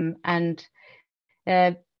ecosystem. And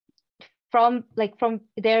from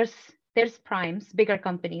there's primes, bigger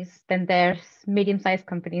companies, then there's medium-sized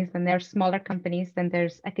companies, then there's smaller companies, then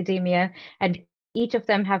there's academia, and each of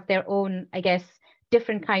them have their own, I guess,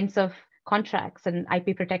 different kinds of contracts and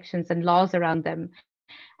IP protections and laws around them.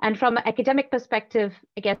 And from an academic perspective,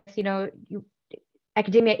 I guess,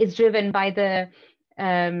 academia is driven by the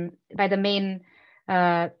main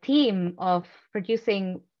theme of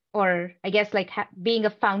producing, or I guess being a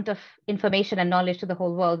fount of information and knowledge to the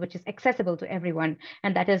whole world, which is accessible to everyone.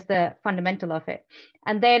 And that is the fundamental of it.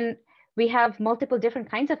 And then we have multiple different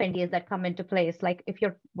kinds of NDAs that come into place. Like if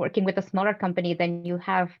you're working with a smaller company, then you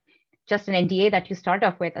have just an NDA that you start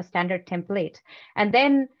off with, a standard template. And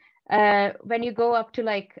then when you go up to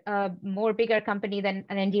like a more bigger company, then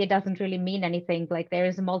an NDA doesn't really mean anything. Like there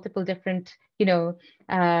is multiple different,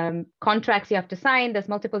 contracts you have to sign. There's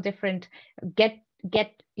multiple different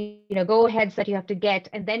go aheads that you have to get.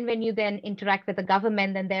 And then when you then interact with the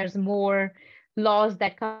government, then there's more laws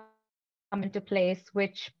that come into place,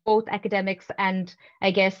 which both academics and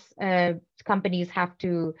I guess companies have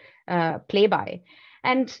to play by.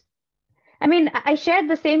 And I mean, I shared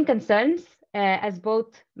the same concerns as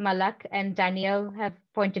both Malak and Daniel have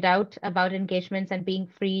pointed out about engagements and being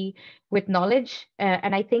free with knowledge.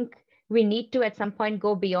 And I think we need to at some point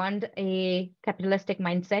go beyond a capitalistic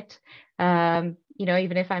mindset.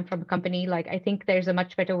 Even if I'm from a company, like I think there's a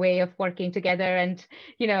much better way of working together, and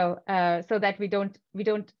so that we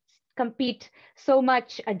don't compete so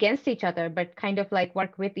much against each other, but kind of like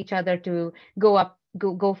work with each other to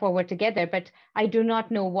go forward together. But I do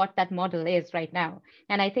not know what that model is right now,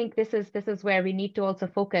 and I think this is where we need to also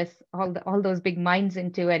focus all those big minds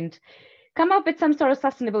into and come up with some sort of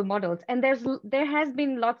sustainable models. And there has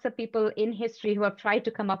been lots of people in history who have tried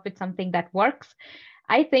to come up with something that works.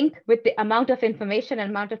 I think with the amount of information and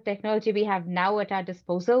amount of technology we have now at our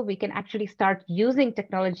disposal, we can actually start using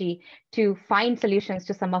technology to find solutions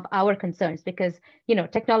to some of our concerns, because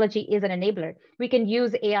technology is an enabler. We can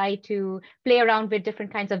use AI to play around with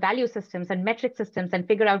different kinds of value systems and metric systems and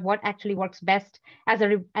figure out what actually works best as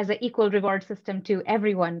an equal reward system to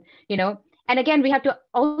everyone, And again, we have to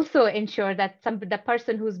also ensure that the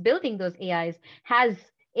person who's building those AIs has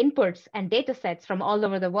inputs and data sets from all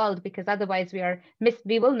over the world, because otherwise we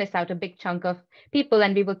will miss out a big chunk of people,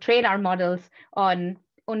 and we will train our models on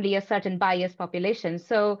only a certain biased population.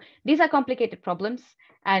 So these are complicated problems.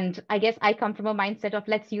 And I guess I come from a mindset of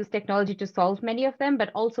let's use technology to solve many of them,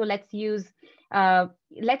 but also let's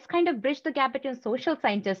kind of bridge the gap between social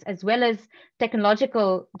scientists as well as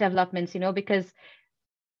technological developments, because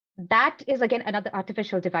that is, again, another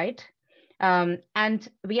artificial divide. And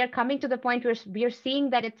we are coming to the point where we are seeing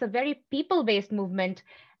that it's a very people-based movement,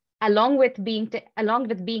 along with being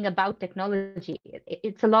about technology.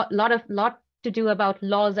 It's a lot to do about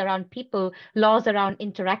laws around people, laws around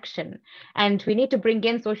interaction, and we need to bring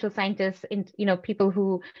in social scientists, people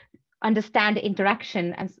who understand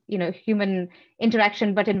interaction and human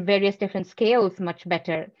interaction, but in various different scales much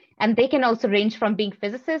better. And they can also range from being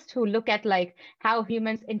physicists who look at like how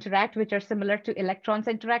humans interact, which are similar to electrons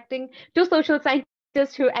interacting, to social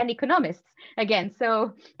scientists and economists again.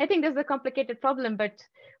 So I think this is a complicated problem, but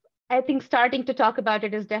I think starting to talk about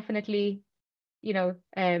it is definitely,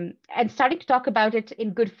 and starting to talk about it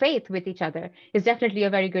in good faith with each other is definitely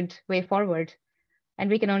a very good way forward. And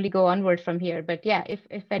we can only go onward from here. But yeah,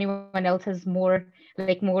 if anyone else has more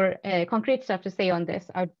concrete stuff to say on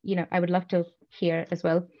this, I would love to hear as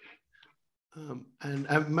well. And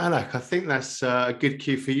Malak, I think that's a good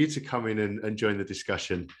cue for you to come in and join the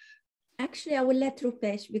discussion. Actually, I will let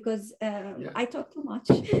Rupesh, because I talk too much.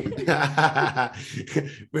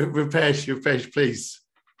 Rupesh, please.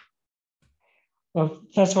 Well,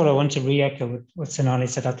 first of all, I want to re-echo what Sonali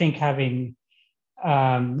said. I think having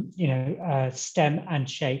STEM and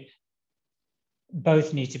SHAPE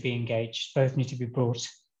both need to be engaged, both need to be brought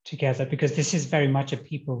together, because this is very much a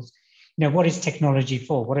people's, what is technology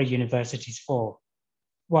for? What are universities for?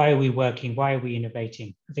 Why are we working? Why are we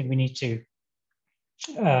innovating? I think we need to,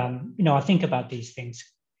 I think about these things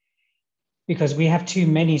because we have too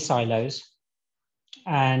many silos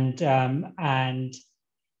and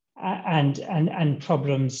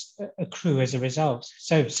problems accrue as a result.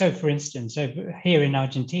 So for instance, here in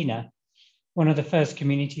Argentina, one of the first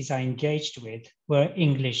communities I engaged with were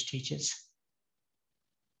English teachers.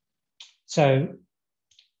 So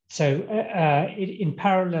in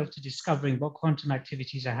parallel to discovering what quantum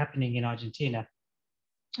activities are happening in Argentina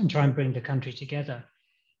and try and bring the country together,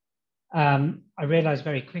 I realized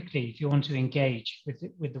very quickly, if you want to engage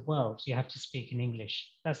with the world, you have to speak in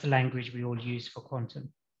English. That's the language we all use for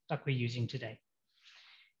quantum, like we're using today.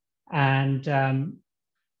 And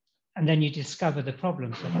then you discover the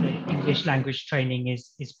problems of the English language training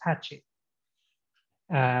is patchy.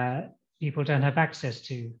 People don't have access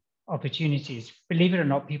to opportunities. Believe it or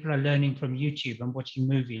not, people are learning from YouTube and watching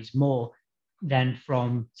movies more than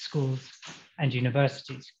from schools and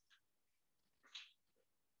universities.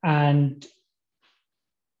 But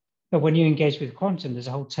when you engage with quantum, there's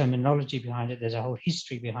a whole terminology behind it. There's a whole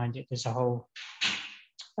history behind it. There's a whole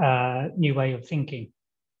new way of thinking.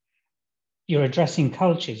 You're addressing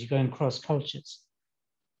cultures, you're going cross cultures.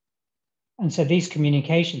 And so these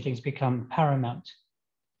communication things become paramount.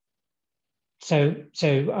 So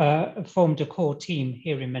formed a core team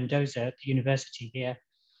here in Mendoza at the university here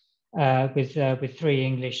with 3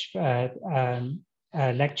 English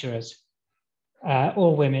lecturers,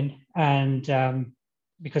 all women, and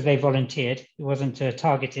because they volunteered, it wasn't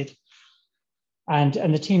targeted. And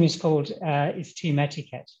the team is called is Team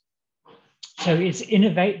Etiquette. So it's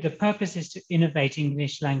innovate. The purpose is to innovate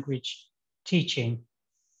English language teaching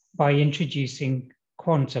by introducing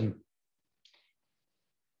quantum,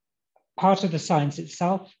 part of the science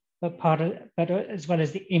itself, but as well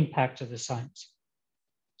as the impact of the science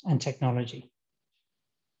and technology.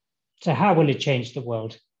 So how will it change the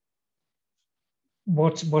world?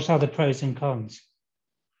 What are the pros and cons?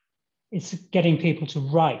 It's getting people to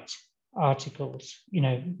write articles,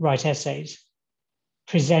 write essays,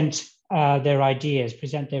 present their ideas,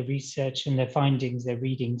 present their research and their findings, their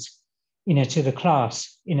readings, to the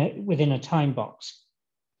class within a time box,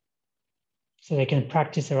 so they can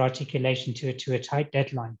practice their articulation to a tight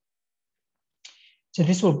deadline. So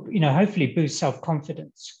this will, hopefully boost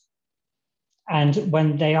self-confidence. And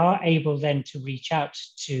when they are able then to reach out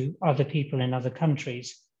to other people in other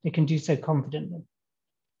countries, they can do so confidently,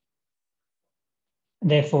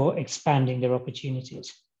 and therefore expanding their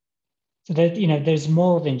opportunities. So that, there's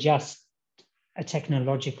more than just a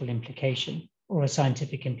technological implication or a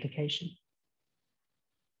scientific implication.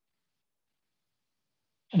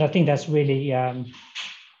 And I think that's really,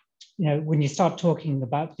 when you start talking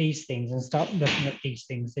about these things and start looking at these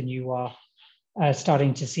things, then you are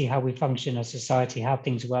starting to see how we function as society, how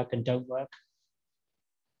things work and don't work.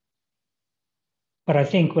 But I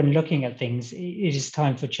think when looking at things, it is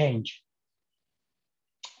time for change.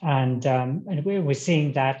 And we're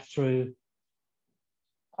seeing that through,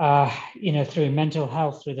 through mental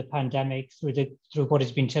health, through the pandemic, through what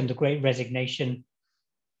has been termed the Great Resignation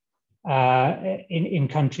in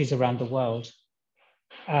countries around the world.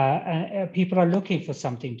 People are looking for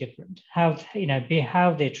something different. How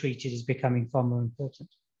they're treated is becoming far more important.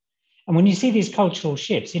 And when you see these cultural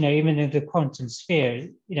shifts, even in the quantum sphere,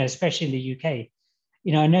 especially in the UK,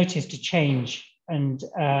 I noticed a change and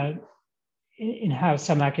in how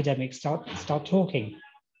some academics start talking.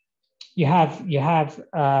 You have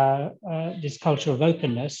this culture of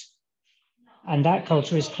openness, and that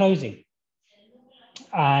culture is closing.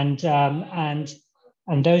 And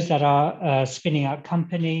those that are spinning out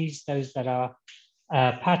companies, those that are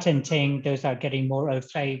patenting, those that are getting more au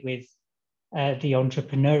fait with the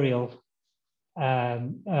entrepreneurial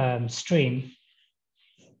stream,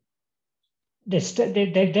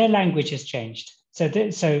 their language has changed. So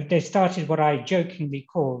they started what I jokingly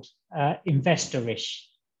called investor-ish.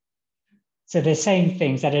 So they're saying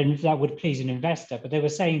things that would please an investor, but they were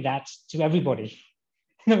saying that to everybody,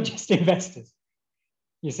 not just investors.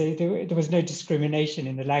 You see, there was no discrimination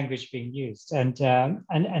in the language being used, and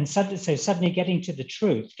suddenly getting to the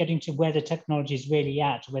truth, getting to where the technology is really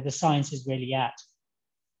at, where the science is really at,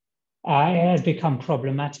 it has become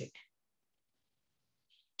problematic.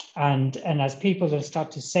 And as people then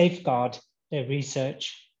start to safeguard their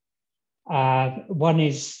research, one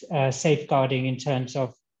is safeguarding in terms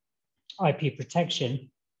of IP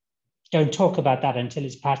protection. Don't talk about that until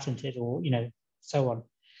it's patented, or so on.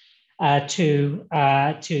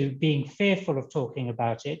 To being fearful of talking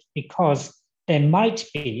about it, because there might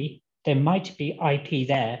be IP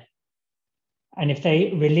there, and if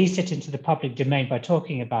they release it into the public domain by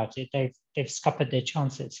talking about it, they've scuppered their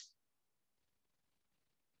chances.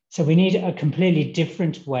 So we need a completely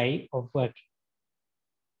different way of working,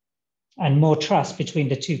 and more trust between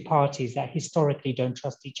the two parties that historically don't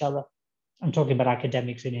trust each other. I'm talking about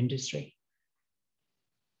academics and industry.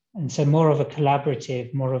 And so more of a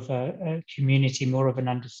collaborative, more of a community, more of an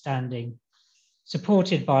understanding,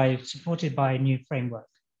 supported by a new framework,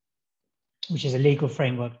 which is a legal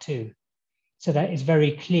framework too. So that it's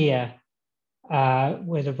very clear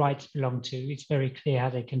where the rights belong to. It's very clear how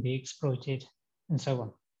they can be exploited, and so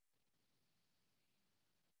on.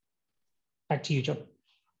 Back to you, John.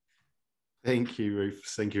 Thank you, Ruth.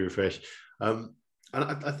 Thank you, Rufesh. And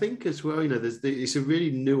I think as well, it's a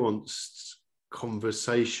really nuanced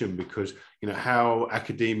conversation, because how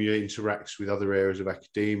academia interacts with other areas of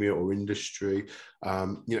academia or industry,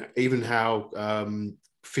 even how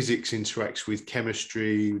physics interacts with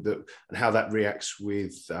chemistry, and how that reacts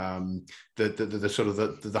with the sort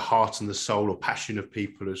of the heart and the soul or passion of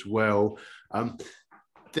people as well.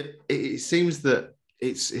 It seems that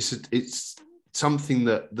it's something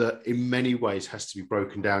that in many ways has to be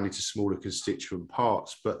broken down into smaller constituent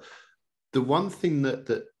parts. But the one thing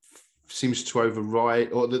that seems to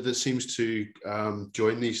override, or that seems to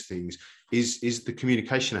join these things, is the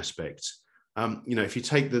communication aspect. If you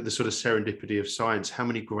take the sort of serendipity of science, how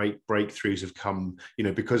many great breakthroughs have come,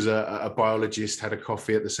 because a biologist had a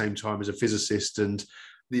coffee at the same time as a physicist, and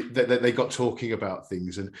they got talking about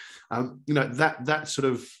things, and you know, that sort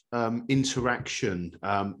of interaction,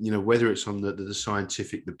 you know, whether it's on the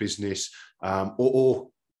scientific, the business, or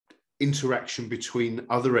interaction between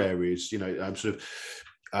other areas, you know, sort of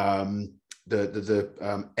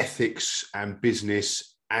the ethics and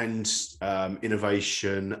business and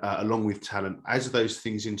innovation, along with talent, as those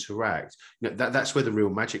things interact, you know, that's where the real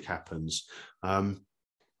magic happens.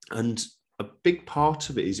 And a big part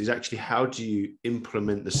of it is actually how do you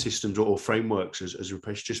implement the systems or frameworks, as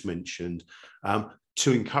Rupesh just mentioned,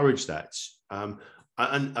 to encourage that.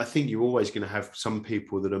 And I think you're always going to have some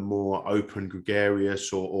people that are more open,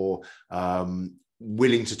 gregarious, or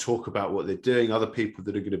willing to talk about what they're doing, other people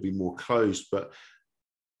that are going to be more closed. But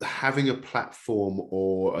having a platform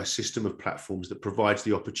or a system of platforms that provides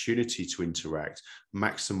the opportunity to interact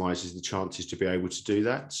maximizes the chances to be able to do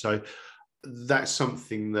that. So that's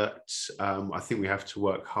something that I think we have to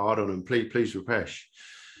work hard on. And please, Rupesh.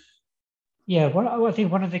 Yeah, well, I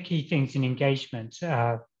think one of the key things in engagement,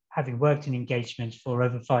 having worked in engagement for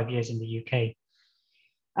over 5 years in the UK,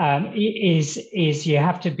 is you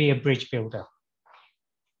have to be a bridge builder,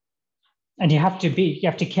 and you have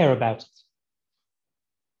to care about it.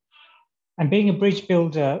 And being a bridge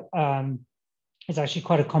builder is actually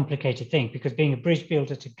quite a complicated thing, because being a bridge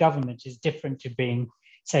builder to government is different to being,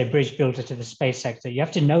 say, a bridge builder to the space sector. You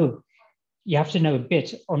have to know a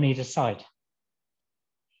bit on either side.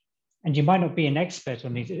 And you might not be an expert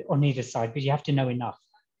on either side, but you have to know enough.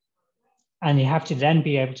 And you have to then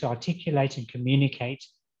be able to articulate and communicate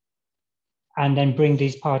and then bring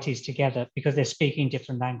these parties together, because they're speaking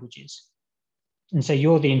different languages. And so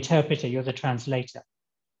you're the interpreter, you're the translator.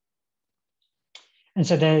 And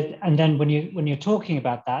so then when you're talking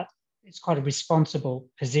about that, it's quite a responsible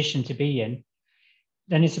position to be in.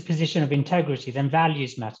 Then it's a position of integrity. Then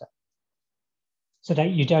values matter, so that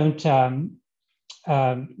you don't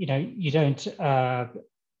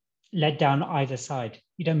let down either side.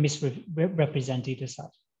 You don't misrepresent either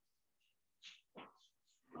side.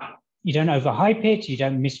 You don't overhype it. You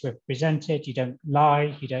don't misrepresent it. You don't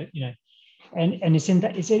lie. You don't, you know, and it's in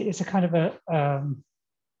that. It's a kind of a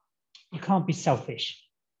you can't be selfish.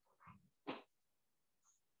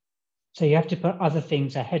 So you have to put other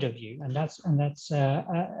things ahead of you, and that's a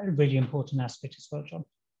really important aspect as well, John.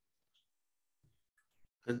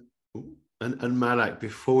 And Malak,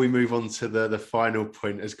 before we move on to the final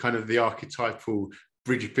point, as kind of the archetypal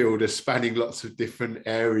bridge builder spanning lots of different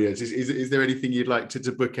areas, is there anything you'd like to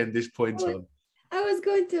bookend this point on? I was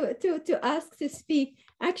going to ask to speak.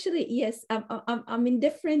 Actually, yes, I'm in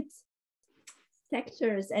different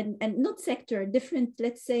sectors and not sector, different,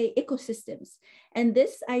 let's say, ecosystems. And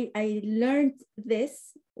this, I learned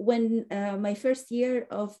this when my first year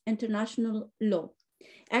of international law.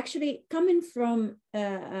 Actually, coming from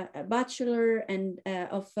a bachelor and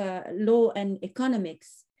of law and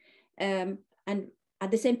economics, and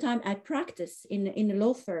at the same time, I practiced in a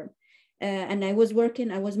law firm, and I was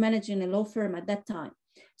managing a law firm at that time.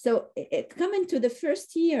 So coming to the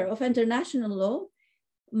first year of international law,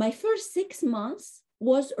 my first 6 months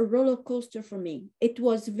was a roller coaster for me. It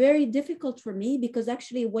was very difficult for me, because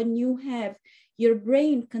actually when you have your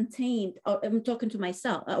brain contained, I'm talking to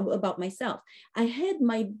myself about myself, I had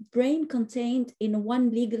my brain contained in one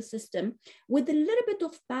legal system with a little bit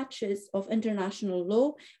of patches of international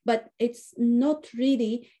law, but it's not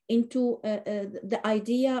really into the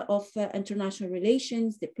idea of international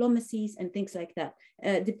relations, diplomacies, and things like that.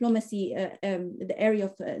 Diplomacy, the area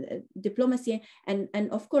of diplomacy,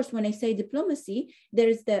 and of course, when I say diplomacy, there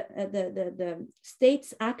is the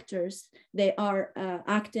states actors. They are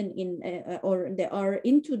acting in or they are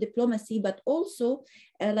into diplomacy, but also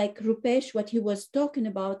like Rupesh, what he was talking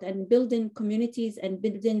about, and building communities and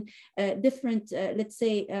building different, let's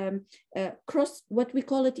say, cross, what we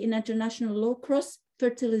call it in international law, cross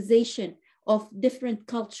fertilization of different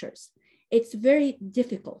cultures. It's very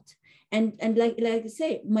difficult. And like I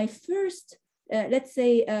say, my first, let's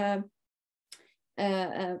say,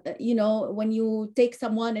 you know, when you take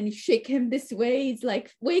someone and you shake him this way, it's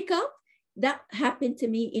like, wake up. That happened to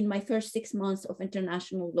me in my first 6 months of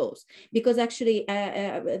international laws, because actually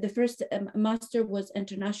the first master was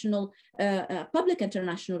international, public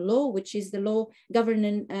international law, which is the law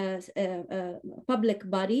governing public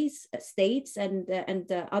bodies, states, and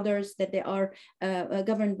others that they are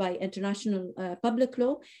governed by international public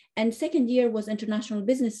law. And second year was international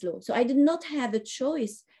business law. So I did not have a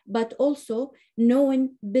choice but also knowing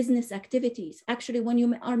business activities. Actually, when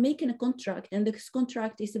you are making a contract, and this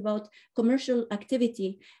contract is about commercial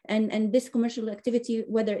activity, and this commercial activity,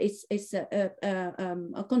 whether it's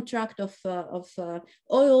a contract of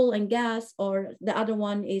oil and gas, or the other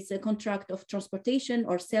one is a contract of transportation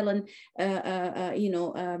or selling,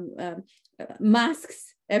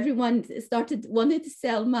 masks. Everyone wanted to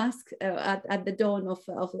sell masks at the dawn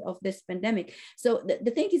of this pandemic. So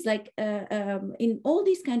the thing is, like, in all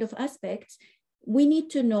these kind of aspects, we need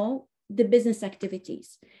to know the business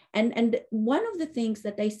activities. And one of the things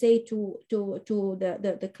that I say to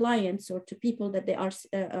the clients, or to people that they are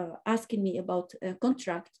asking me about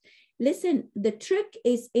contract, listen, the trick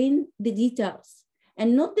is in the details,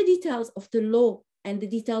 and not the details of the law and the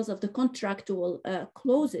details of the contractual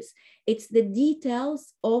clauses. It's the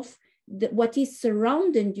details of what is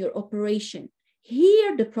surrounding your operation.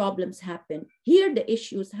 Here the problems happen. Here the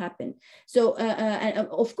issues happen. So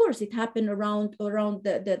of course it happened around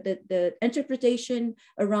the interpretation,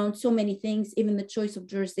 around so many things, even the choice of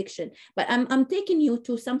jurisdiction. But I'm taking you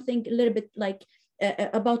to something a little bit like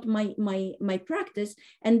about my practice,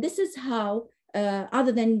 and this is how.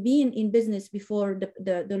 Other than being in business before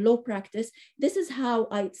the law practice, this is how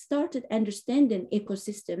I started understanding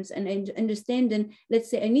ecosystems and understanding, let's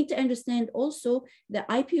say, I need to understand also the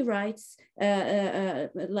IP rights,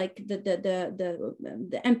 like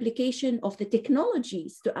the implication of the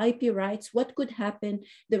technologies to IP rights, what could happen,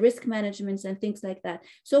 the risk managements and things like that.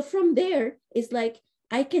 So from there, it's like,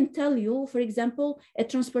 I can tell you, for example, a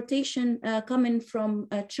transportation coming from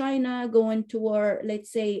China going toward,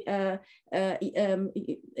 let's say,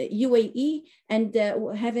 UAE, and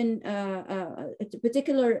having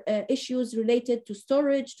particular issues related to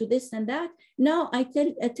storage, to this and that. Now I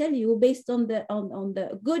tell you, based on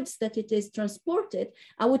the goods that it is transported,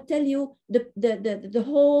 I would tell you the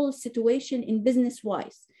whole situation in business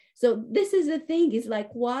wise. So this is the thing, is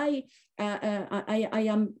like why I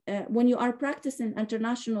am, when you are practicing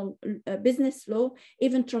international business law,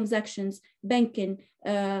 even transactions, banking,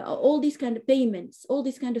 all these kind of payments, all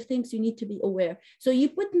these kind of things, you need to be aware. So you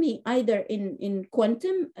put me either in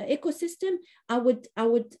quantum ecosystem, I would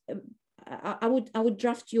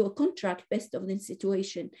draft you a contract based on the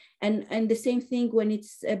situation, and the same thing when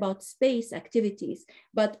it's about space activities.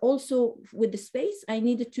 But also with the space, I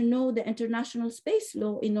needed to know the international space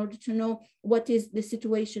law in order to know what is the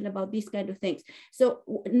situation about these kind of things. So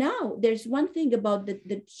now there's one thing about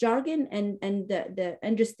the jargon and the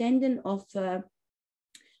understanding of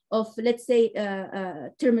let's say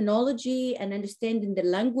terminology, and understanding the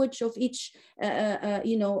language of each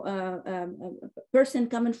person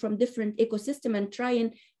coming from different ecosystem, and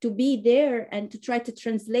trying to be there and to try to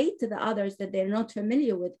translate to the others that they're not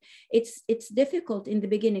familiar with. It's difficult in the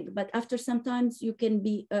beginning, but after sometimes you can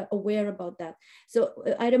be aware about that. So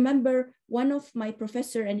I remember one of my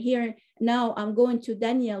professor, and here now I'm going to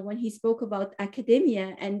Daniel, when he spoke about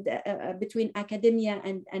academia and between academia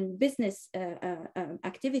and business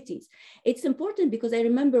activities. It's important because I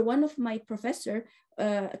remember one of my professor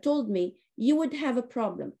told me, you would have a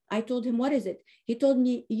problem. I told him, what is it? He told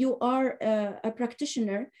me, you are a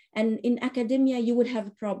practitioner, and in academia you would have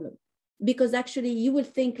a problem because actually you will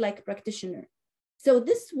think like a practitioner. So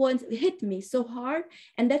this one hit me so hard,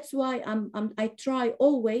 and that's why I try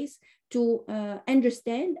always to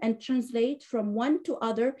understand and translate from one to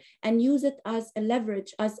other, and use it as a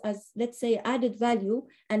leverage, as let's say added value,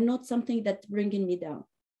 and not something that's bringing me down.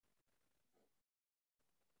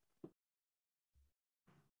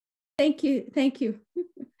 Thank you. Thank you.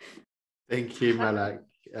 Thank you, Malak.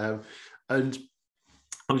 And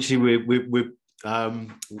obviously, we're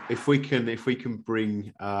if we can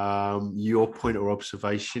bring your point or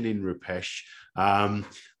observation in, Rupesh,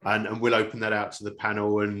 and we'll open that out to the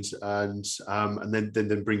panel, and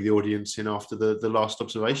then bring the audience in after the last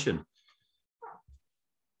observation.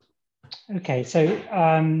 Okay, so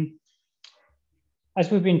as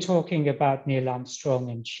we've been talking about Neil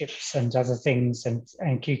Armstrong and ships and other things, and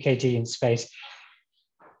QKD in space,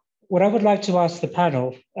 what I would like to ask the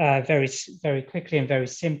panel very, very quickly and very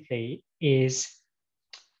simply is,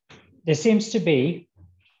 there seems to be,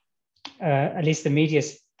 at least the media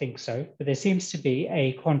think so, but there seems to be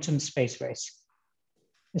a quantum space race,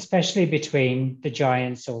 especially between the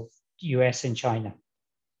giants of US and China.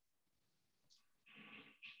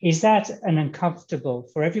 Is that an uncomfortable,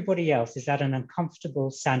 for everybody else, is that an uncomfortable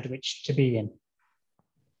sandwich to be in?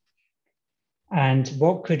 And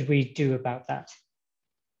what could we do about that?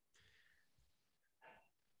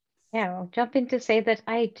 Yeah, I'll jump in to say that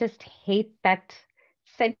I just hate that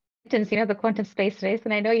sentence, the quantum space race.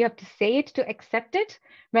 And I know you have to say it to accept it,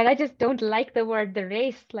 but I just don't like the word the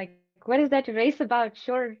race. Like, what is that race about?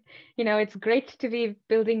 Sure, it's great to be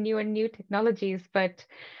building new and new technologies, but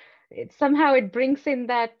somehow it brings in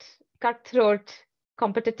that cutthroat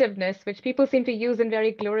competitiveness, which people seem to use in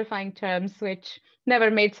very glorifying terms, which never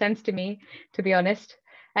made sense to me, to be honest.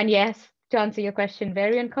 And yes, to answer your question,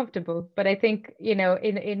 very uncomfortable. But I think,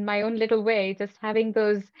 in my own little way, just having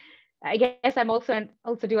those, I guess I'm also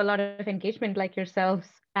do a lot of engagement like yourselves.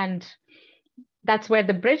 And that's where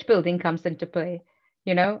the bridge building comes into play,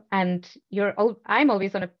 and I'm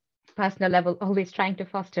always on a personal level, always trying to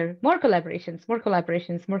foster more collaborations,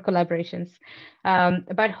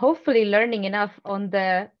 but hopefully learning enough on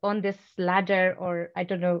this ladder, or I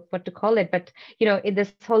don't know what to call it, but in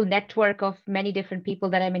this whole network of many different people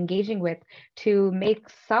that I'm engaging with, to make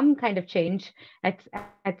some kind of change at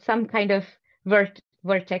some kind of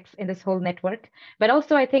vertex in this whole network. But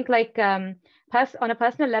also I think on a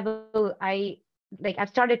personal level, I've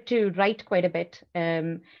started to write quite a bit,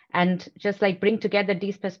 and just bring together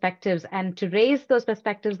these perspectives and to raise those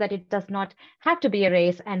perspectives that it does not have to be a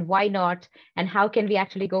race, and why not, and how can we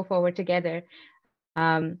actually go forward together.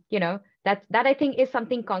 That I think is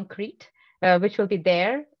something concrete, which will be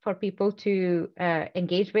there for people to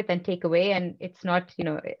engage with and take away. And it's not,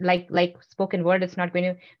 like spoken word, it's not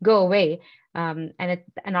going to go away. And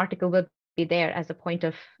an article will be there as a point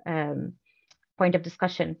of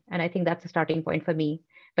discussion. And I think that's a starting point for me.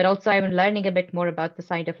 But also I'm learning a bit more about the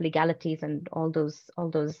side of legalities and all those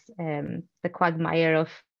the quagmire of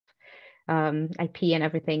IP and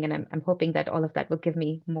everything. And I'm hoping that all of that will give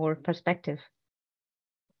me more perspective.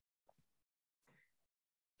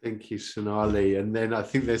 Thank you, Sonali. And then I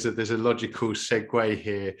think there's a logical segue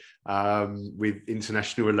here with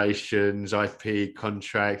international relations, IP,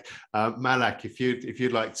 contract. Malak, if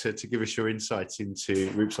you'd like to give us your insights into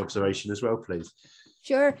Roop's observation as well, please.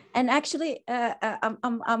 Sure. And actually,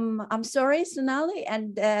 I'm sorry, Sonali,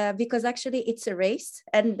 and because actually it's a race,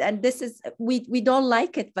 and this is we don't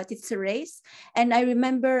like it, but it's a race. And I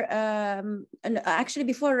remember, and actually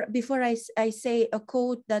before I say a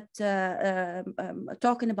quote that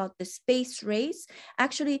talking about the space race,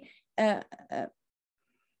 actually.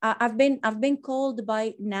 I've been called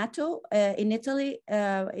by NATO in Italy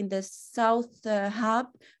in the South Hub,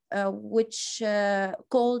 which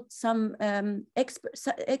called some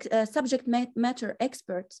subject matter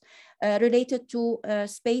experts related to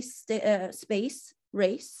space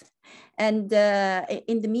race, and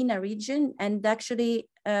in the MENA region. And actually,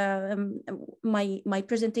 my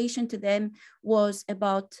presentation to them was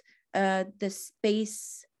about the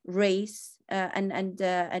space race and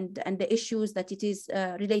the issues that it is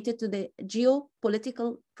related to the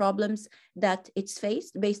geopolitical problems that it's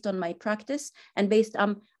faced, based on my practice, and based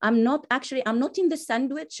I'm not in the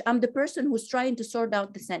sandwich. I'm the person who's trying to sort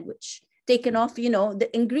out the sandwich, taken off the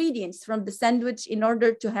ingredients from the sandwich in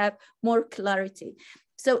order to have more clarity.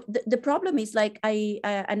 So the problem is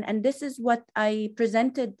and this is what I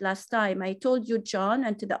presented last time. I told you, John,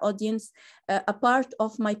 and to the audience, a part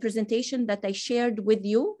of my presentation that I shared with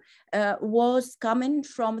you was coming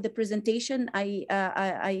from the presentation I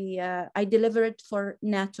delivered for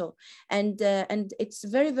NATO, and it's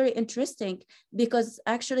very, very interesting, because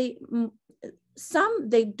actually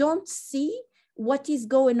they don't see what is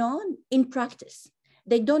going on in practice.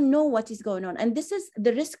 They don't know what is going on. And this is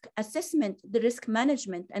the risk assessment, the risk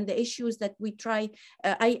management, and the issues that we try.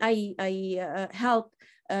 I help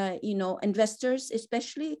investors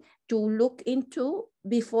especially to look into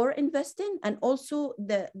before investing, and also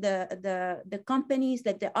the companies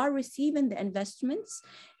that they are receiving the investments.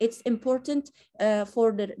 It's important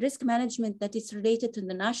for the risk management that is related to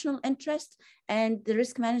the national interest, and the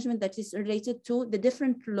risk management that is related to the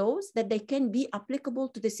different laws that they can be applicable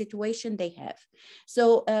to the situation they have.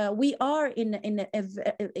 So we are in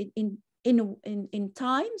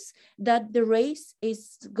times that the race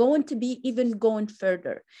is going to be even going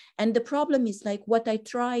further. And the problem is what I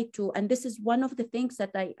try to, and this is one of the things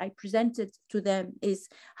that I presented to them, is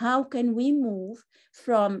how can we move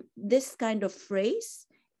from this kind of race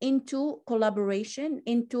into collaboration,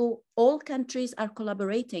 into all countries are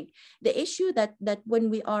collaborating. The issue that when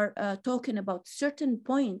we are talking about certain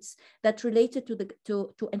points that related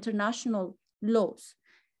to international laws,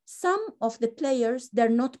 some of the players, they're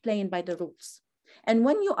not playing by the rules. And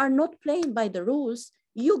when you are not playing by the rules,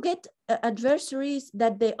 you get adversaries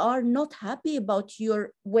that they are not happy about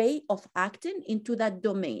your way of acting into that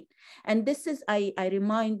domain. And this is, I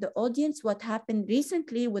remind the audience what happened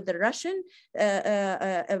recently with the Russian,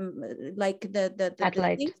 like the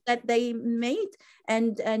things that they made,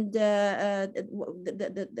 and the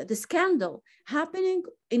scandal happening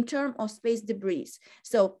in terms of space debris.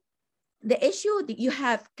 So the issue that you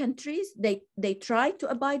have countries, they try to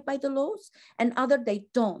abide by the laws, and other they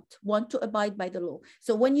don't want to abide by the law.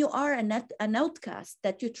 So when you are an outcast,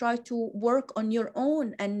 that you try to work on your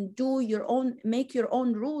own and do your own, make your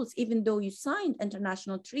own rules, even though you signed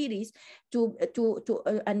international treaties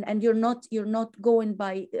and you're not going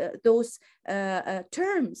by those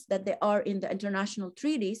terms that they are in the international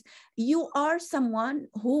treaties, you are someone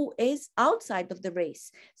who is outside of the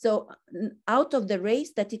race. So out of the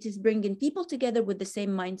race, that it is bringing people together with the same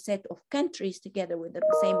mindset, of countries together with the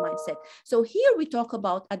same mindset. So here we talk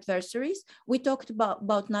about adversaries, we talked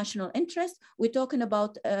about national interest, we're talking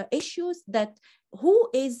about issues that who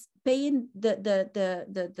is paying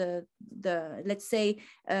the let's say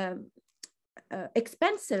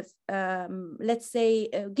expensive, let's say,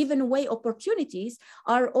 given away opportunities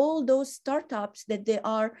are all those startups that they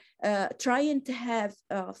are trying to have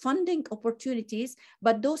funding opportunities,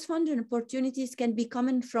 but those funding opportunities can be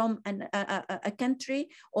coming from a country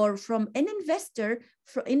or from an investor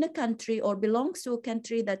in a country or belongs to a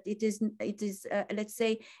country that it is let's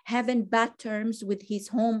say having bad terms with his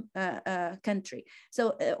home country,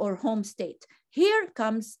 so or home state. Here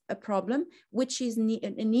comes a problem which is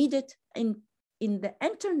needed in the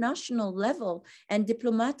international level, and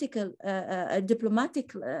diplomatic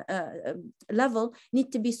level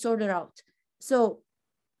need to be sorted out. So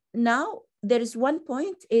now there is one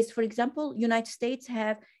point is, for example, United States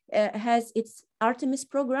has its Artemis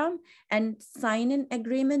program and signing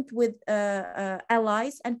agreement with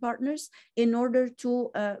allies and partners in order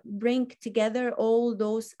to bring together all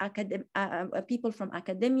those people from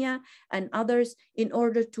academia and others in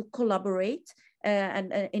order to collaborate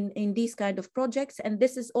and in these kind of projects. And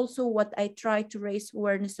this is also what I try to raise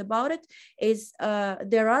awareness about it, is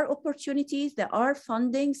there are opportunities, there are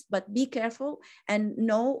fundings, but be careful and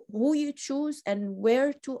know who you choose and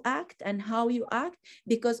where to act and how you act,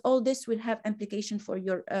 because all this will have implication for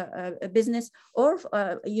your business or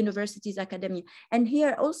universities, academia. And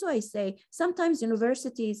here also I say, sometimes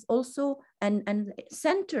universities also and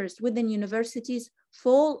centers within universities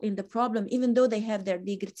fall in the problem, even though they have their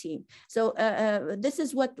legal team. So this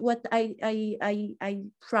is what I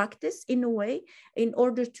practice in a way in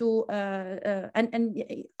order to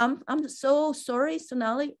and I'm so sorry,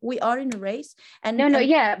 Sonali, we are in a race. And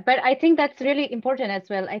yeah, but I think that's really important as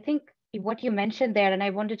well. I think what you mentioned there, and I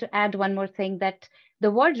wanted to add one more thing, that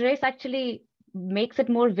the word race actually makes it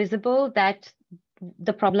more visible that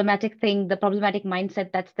the problematic thing, the problematic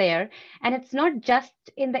mindset that's there. And it's not just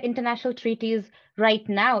in the international treaties right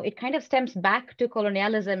now. It kind of stems back to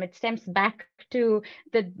colonialism. It stems back to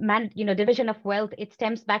the division of wealth. It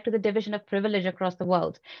stems back to the division of privilege across the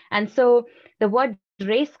world. And so the word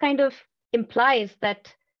race kind of implies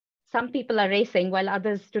that some people are racing while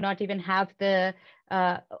others do not even have the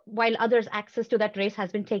while others' access to that race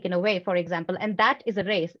has been taken away, for example. And that is a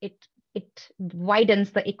race. It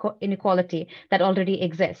widens the inequality that already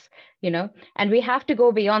exists, and we have to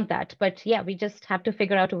go beyond that. But yeah, we just have to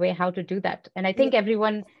figure out a way how to do that. And I think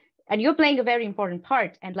everyone, and you're playing a very important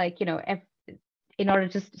part, and in order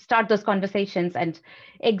to start those conversations and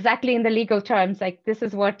exactly in the legal terms, like this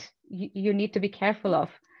is what you need to be careful of.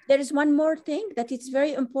 There is one more thing that it's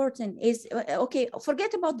very important is, okay,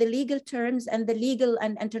 forget about the legal terms and the legal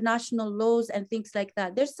and international laws and things like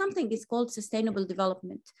that. There's something is called sustainable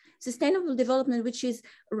development. Sustainable development, which is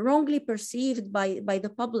wrongly perceived by the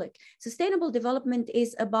public. Sustainable development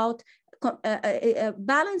is about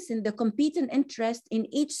balancing the competing interest in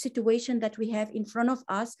each situation that we have in front of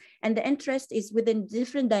us. And the interest is within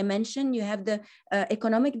different dimension. You have the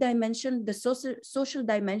economic dimension, the social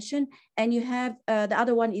dimension, and you have the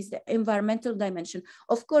other one is the environmental dimension.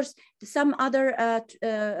 Of course, some other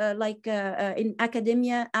in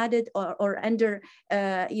academia added or under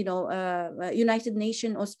United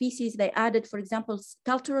Nations or species, they added, for example,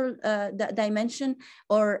 cultural dimension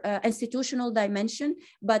or institutional dimension,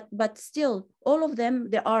 but still, all of them,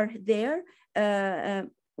 they are there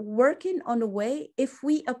working on a way. If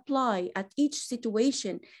we apply at each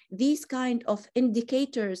situation these kind of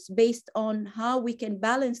indicators based on how we can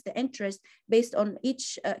balance the interest based on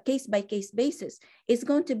each case-by-case basis, it's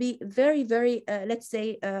going to be very, very, let's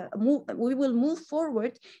say, we will move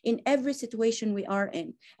forward in every situation we are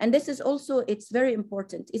in. And this is also, it's very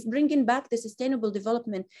important. It's bringing back the sustainable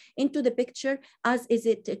development into the picture, as is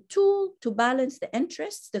it a tool to balance the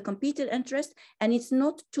interests, the competing interests, and it's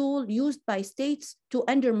not a tool used by states to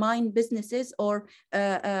undermine businesses or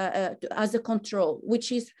as a control,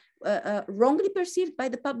 which is wrongly perceived by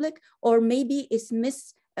the public, or maybe is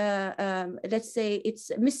let's say it's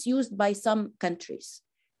misused by some countries.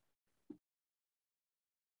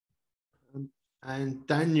 And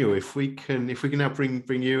Daniel, if we can now bring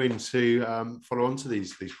you in to follow on to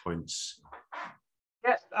these points.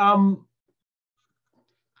 Yeah,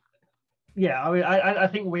 yeah. I mean, I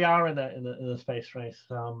think we are in a space race.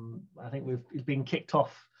 I think it's been kicked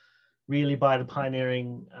off really by the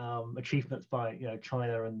pioneering achievements by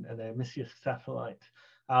China and their Messier satellite,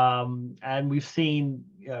 and we've seen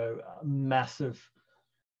a massive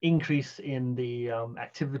increase in the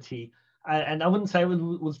activity. And I wouldn't say it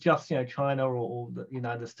was just China or the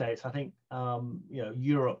United States. I think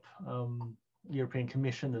Europe, European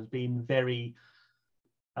Commission has been very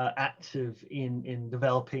active in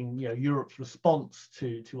developing Europe's response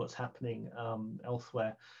to what's happening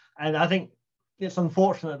elsewhere. And I think it's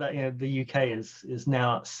unfortunate that the UK is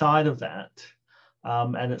now outside of that,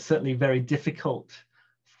 and it's certainly very difficult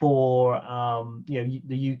for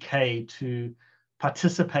the UK to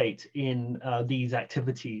participate in these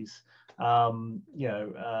activities.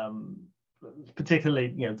 Particularly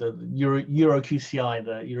the Euro QCI,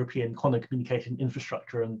 the European Quantum Communication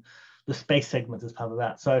Infrastructure, and the space segment as part of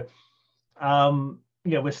that. So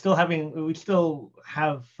we still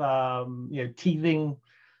have teething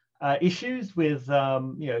issues with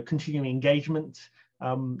continuing engagement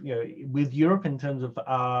with Europe in terms of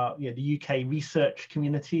the UK research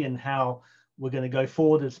community and how we're going to go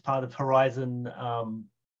forward as part of Horizon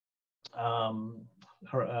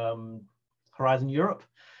Horizon Europe,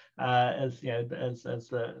 as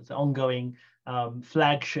the ongoing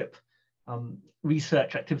flagship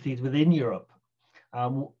research activities within Europe.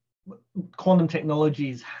 Quantum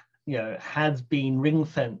technologies, has been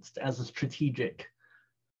ring-fenced as a strategic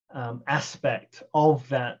aspect of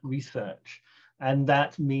that research, and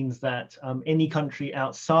that means that any country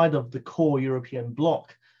outside of the core European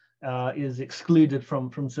bloc is excluded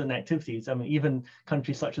from certain activities. I mean, even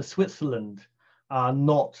countries such as Switzerland are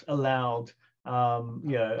not allowed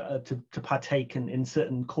to partake in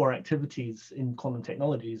certain core activities in quantum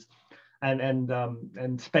technologies,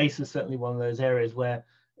 and space is certainly one of those areas where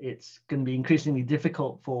it's going to be increasingly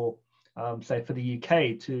difficult for, say, for the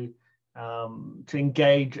UK to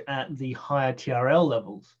engage at the higher TRL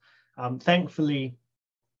levels. Thankfully,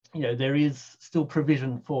 there is still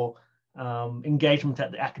provision for engagement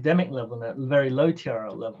at the academic level and at the very low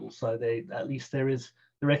TRL level. So they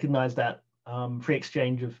recognize that free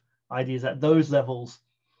exchange of ideas at those levels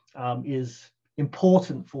is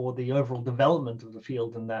important for the overall development of the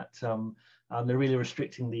field, and that they're really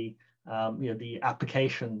restricting the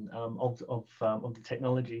application of the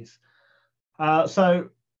technologies. I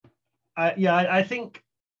think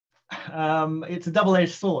it's a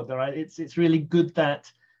double-edged sword, right? It's really good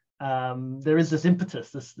that there is this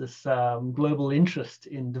impetus, this global interest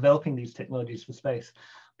in developing these technologies for space,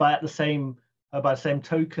 but at the same by the same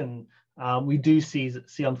token, we do see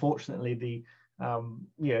unfortunately the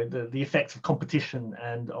effects of competition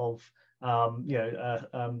and of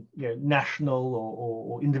national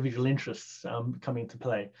or individual interests coming into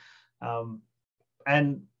play.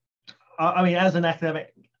 And I mean, as an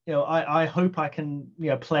academic, I hope I can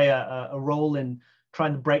play a role in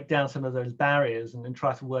trying to break down some of those barriers and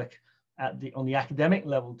try to work on the academic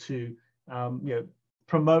level to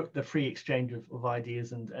promote the free exchange of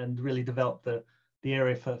ideas and really develop the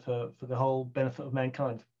area for the whole benefit of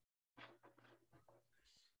mankind.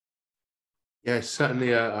 Yeah,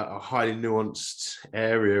 certainly a highly nuanced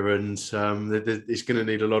area, and it's going to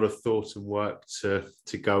need a lot of thought and work to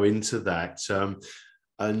go into that.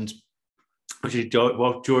 And actually,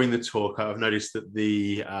 during the talk, I've noticed that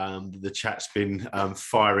the chat's been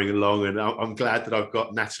firing along, and I'm glad that I've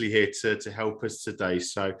got Natalie here to help us today.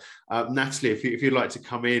 So, Natalie, if you'd like to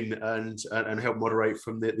come in and help moderate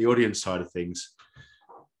from the audience side of things.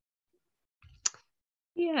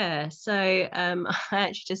 Yeah, so I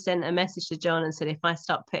actually just sent a message to John and said, if I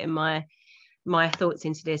start putting my thoughts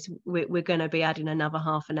into this, we're going to be adding another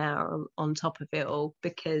half an hour on top of it all,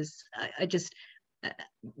 because I just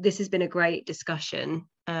this has been a great discussion,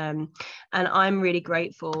 and I'm really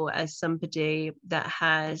grateful as somebody that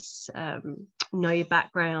has no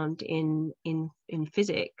background in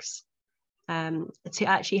physics, to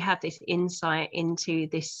actually have this insight into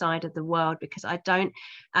this side of the world, because I don't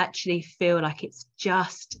actually feel like it's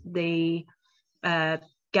just the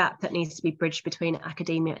gap that needs to be bridged between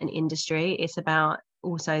academia and industry. It's about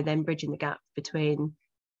also then bridging the gap between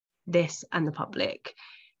this and the public.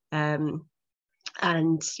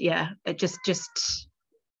 And yeah, I just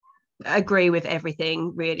agree with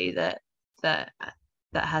everything really that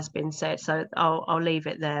has been said. So I'll leave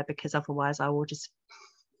it there, because otherwise I'll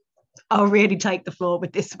really take the floor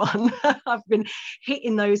with this one. I've been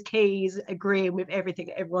hitting those keys, agreeing with everything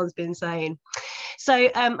that everyone's been saying. So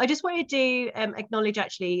I just wanted to acknowledge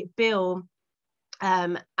actually Bill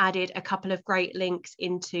added a couple of great links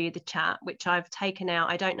into the chat, which I've taken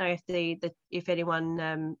out. I don't know if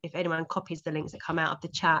anyone copies the links that come out of the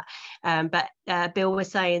chat, but Bill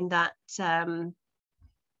was saying that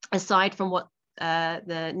aside from what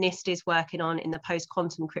the NIST is working on in the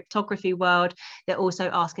post-quantum cryptography world, they're also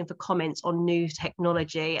asking for comments on new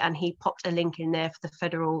technology, and he popped a link in there for the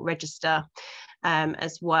Federal Register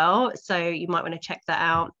as well, so you might want to check that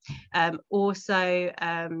out. Also,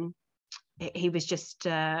 he was just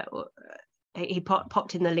he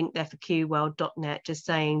popped in the link there for qworld.net, just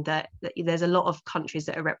saying that there's a lot of countries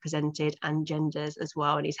that are represented and genders as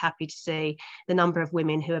well, and he's happy to see the number of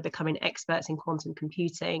women who are becoming experts in quantum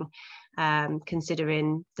computing,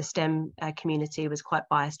 considering the STEM community was quite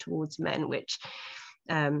biased towards men, which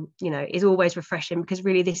is always refreshing, because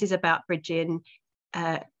really this is about bridging.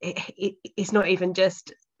 It's not even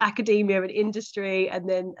just academia and industry and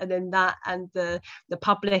then that and the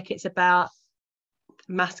public. It's about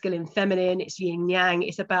masculine, feminine, it's yin yang.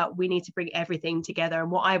 It's about, we need to bring everything together. And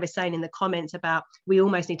what I was saying in the comments about we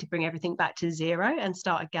almost need to bring everything back to zero and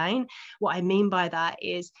start again, what I mean by that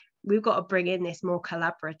is we've got to bring in this more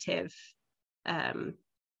collaborative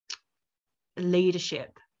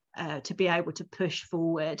leadership to be able to push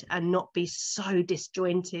forward and not be so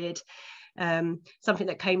disjointed. Something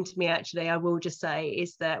that came to me, actually, I will just say,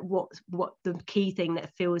 is that what the key thing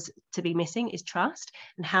that feels to be missing is trust.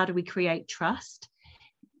 And how do we create trust?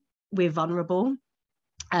 We're vulnerable.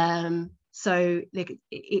 So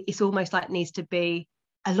it's almost like needs to be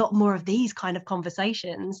a lot more of these kind of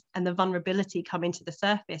conversations and the vulnerability come into the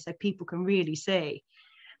surface, so people can really see,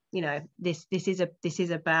 this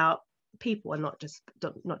is about people and not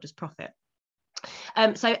just profit.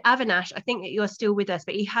 So Avinash, I think that you're still with us,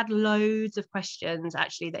 but he had loads of questions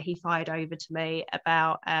actually that he fired over to me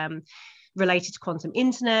about related to quantum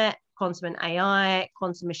internet, quantum and AI,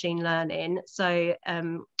 quantum machine learning. So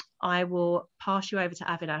I will pass you over to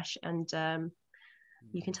Avinash, and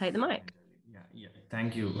you can take the mic. Yeah,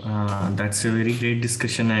 thank you. That's a very great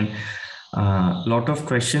discussion, and a lot of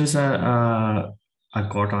questions are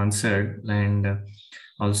got answered. And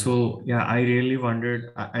also, yeah, I really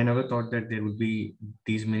wondered, I never thought that there would be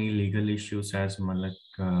these many legal issues as Malak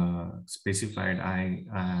specified.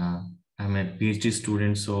 I'm a PhD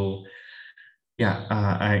student, so yeah,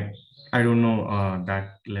 I don't know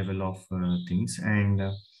that level of things. And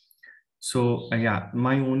yeah,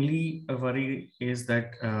 my only worry is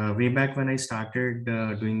that way back when I started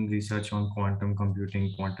doing research on quantum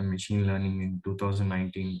computing, quantum machine learning in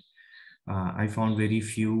 2019, I found very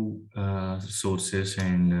few sources,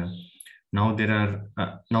 and now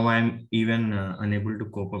now I'm even unable to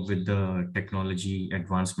cope up with the technology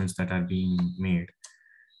advancements that are being made.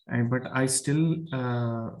 But I still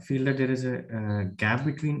feel that there is a gap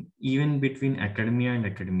between academia and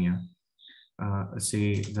academia.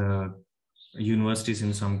 Say the universities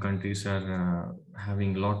in some countries are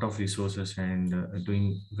having a lot of resources and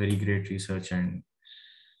doing very great research, and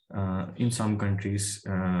in some countries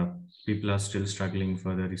people are still struggling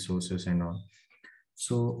for the resources and all.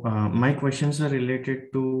 So my questions are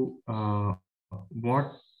related to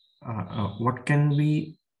what can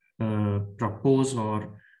we propose,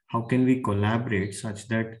 or how can we collaborate such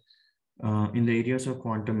that in the areas of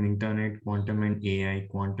quantum internet, quantum and AI,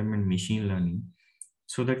 quantum and machine learning,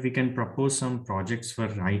 so that we can propose some projects for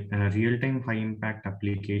real-time high-impact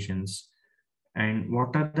applications, and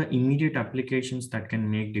what are the immediate applications that can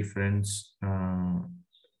make difference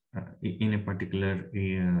in a particular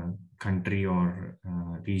country or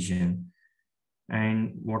region,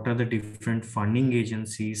 and what are the different funding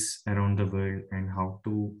agencies around the world, and how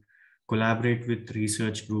to collaborate with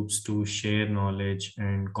research groups to share knowledge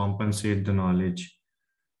and compensate the knowledge.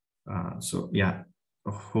 So yeah,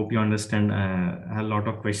 hope you understand. I have a lot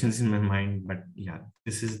of questions in my mind, but yeah,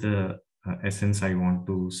 this is the essence I want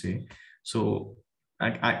to say. So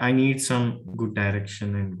I need some good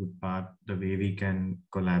direction and good path, the way we can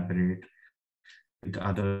collaborate with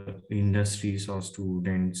other industries or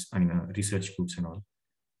students and research groups and all.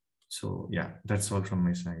 So yeah, that's all from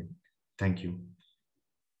my side. Thank you.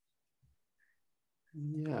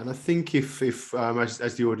 Yeah, and I think if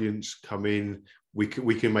as the audience come in, we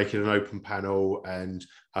can make it an open panel, and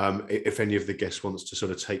if any of the guests wants to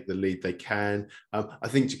sort of take the lead, they can. I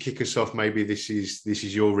think to kick us off, maybe this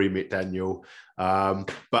is your remit, Daniel.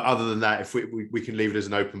 But other than that, if we can leave it as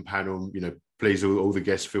an open panel, please, all the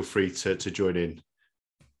guests feel free to join in.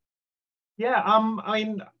 Yeah,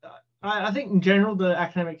 I think in general the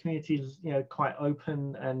academic community is quite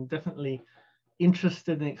open and definitely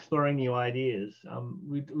interested in exploring new ideas.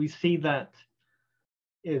 We see that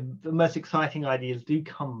the most exciting ideas do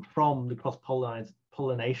come from the cross-pollinated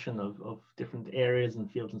cross-pollination of different areas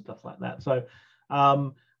and fields and stuff like that. So,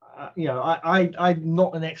 you know, I'm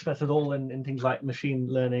not an expert at all in things like machine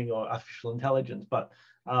learning or artificial intelligence, but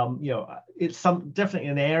you know, it's definitely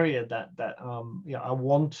an area that you know, I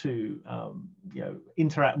want to you know,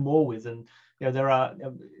 interact more with. And you know, there are,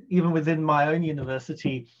 even within my own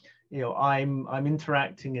university, you know, I'm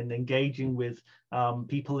interacting and engaging with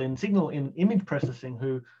people in image processing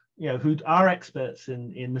who, you know, who are experts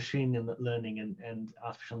in machine learning and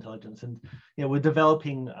artificial intelligence. And you know, we're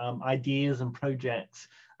developing ideas and projects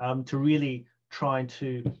to really try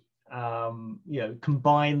to you know,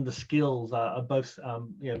 combine the skills of both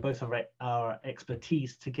you know, both of our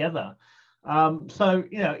expertise together. So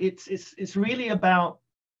you know, it's really about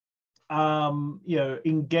you know,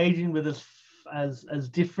 engaging with us as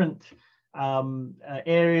different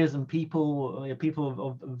areas and people, you know, people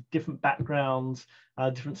of different backgrounds,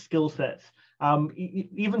 different skill sets.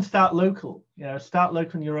 Even start local. You know, start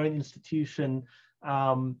local in your own institution.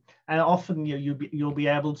 And often, you know, you'll be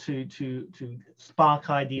able to spark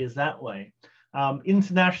ideas that way.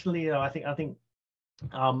 Internationally, you know, I think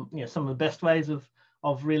you know, some of the best ways of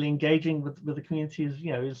really engaging with the community is,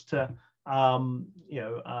 you know, is to you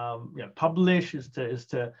know, publish, is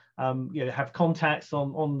to you know, have contacts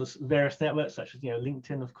on the various networks such as, you know,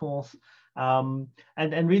 LinkedIn, of course,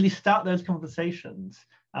 and really start those conversations.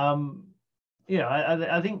 You know,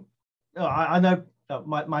 I think, I know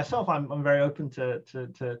myself, I'm very open to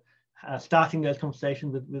starting those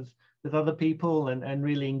conversations with other people and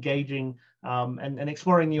really engaging and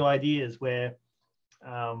exploring new ideas where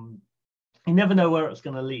you never know where it's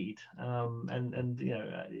going to lead. And you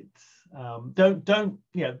know, it's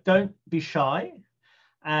don't be shy,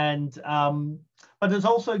 and but it's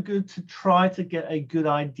also good to try to get a good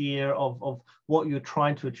idea of what you're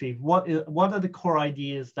trying to achieve. What are the core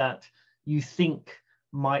ideas that you think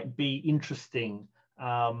might be interesting?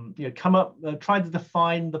 You know, come up, try to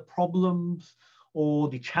define the problems or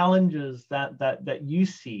the challenges that you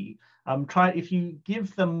see. If you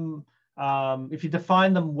give them, if you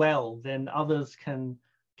define them well, then others can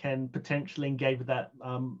potentially engage with that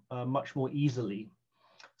much more easily.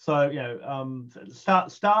 So you know,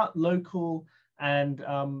 start local and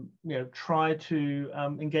you know, try to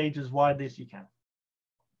engage as widely as you can.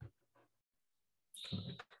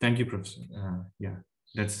 Thank you, Professor. Yeah,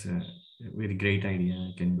 that's a very great idea.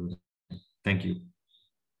 I can do that. Thank you.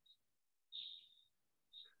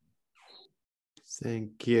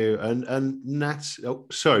 Thank you. And Nat, oh,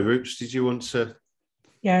 sorry, Roops, did you want to?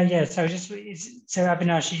 Yeah. So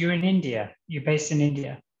Avinash, you're in India. You're based in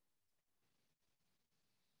India.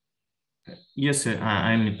 Yes, sir.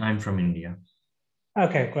 I'm from India.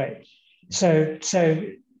 Okay, great. So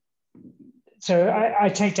I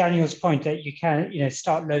take Daniel's point that you can, you know,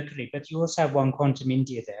 start locally, but you also have One Quantum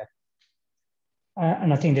India there.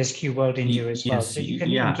 And I think there's Q World India as well. Yes, So you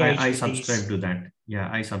can engage. I with subscribe these. to that. Yeah,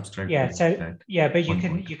 I subscribe. Yeah. To So that. yeah, but you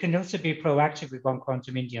can also be proactive with One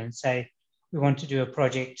Quantum India and say we want to do a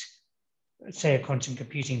project, say a quantum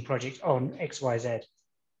computing project on XYZ.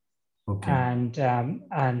 Okay. And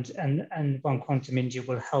One Quantum India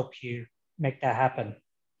will help you make that happen.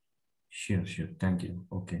 Sure. Thank you.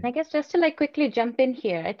 Okay. I guess just to like quickly jump in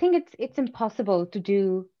here, I think it's impossible to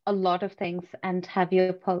do a lot of things and have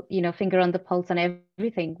your finger on the pulse on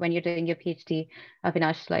everything when you're doing your PhD,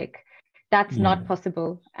 Avinash. Like that's not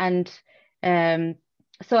possible. And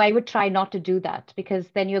so I would try not to do that, because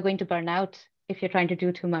then you're going to burn out if you're trying to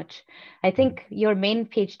do too much. I think your main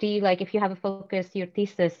PhD, like if you have a focus, your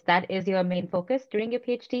thesis, that is your main focus during your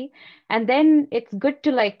PhD. And then it's good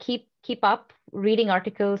to like keep up reading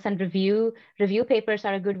articles and review papers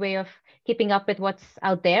are a good way of keeping up with what's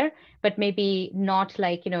out there, but maybe not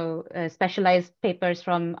like, specialized papers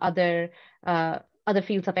from other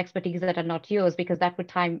fields of expertise that are not yours, because that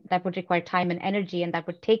would require time and energy, and that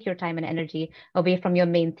would take your time and energy away from your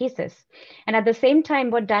main thesis. And at the same time,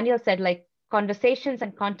 what Daniel said, like conversations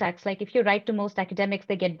and contacts, like if you write to most academics,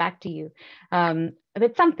 they get back to you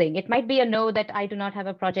with something. It might be a no, that I do not have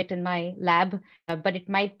a project in my lab, but it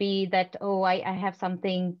might be that, oh, I have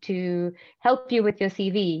something to help you with your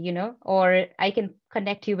CV, or I can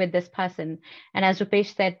connect you with this person. And as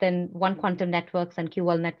Rupesh said, then One Quantum networks and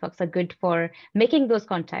QWorld networks are good for making those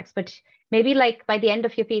contacts. But maybe like by the end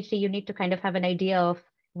of your PhD, you need to kind of have an idea of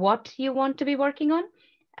what you want to be working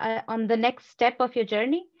on the next step of your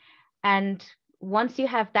journey. And once you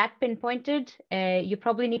have that pinpointed, you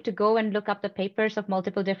probably need to go and look up the papers of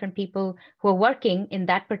multiple different people who are working in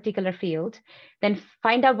that particular field, then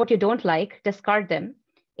find out what you don't like, discard them.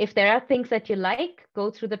 if there are things that you like, go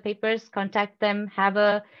through the papers, contact them, have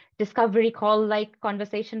a discovery call like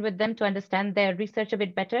conversation with them to understand their research a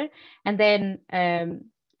bit better. And then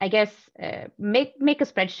I guess make a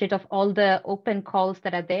spreadsheet of all the open calls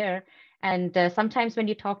that are there. And sometimes when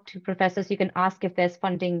you talk to professors, you can ask if there's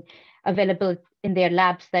funding available in their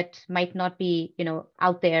labs that might not be,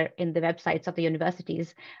 out there in the websites of the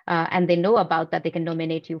universities, and they know about that, they can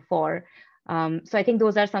nominate you for. So I think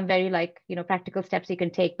those are some very practical steps you can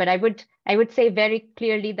take. But I would say very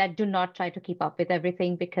clearly that do not try to keep up with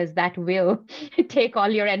everything, because that will take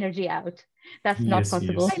all your energy out. That's not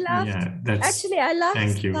possible. Yes. I laughed. Yeah, Actually, I laughed,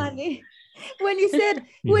 thank you. Sonali, when you said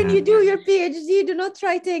when you do your PhD, do not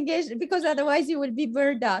try to engage, because otherwise you will be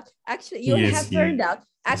burned out. Actually, you will have burned out.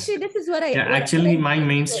 Actually, this is what I. Yeah, actually, my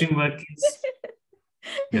mainstream work is.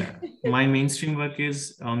 Yeah, my mainstream work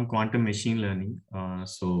is on quantum machine learning.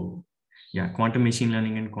 So, yeah, quantum machine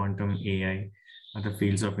learning and quantum AI are the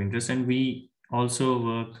fields of interest, and we also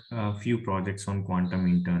work a few projects on quantum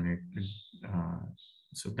internet.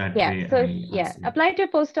 So that way, apply to your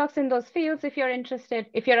postdocs in those fields if you're interested.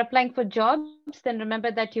 If you're applying for jobs, then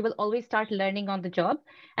remember that you will always start learning on the job.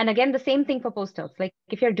 And again, the same thing for postdocs. Like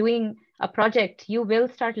if you're doing a project, you will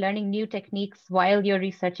start learning new techniques while you're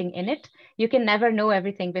researching in it. You can never know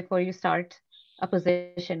everything before you start a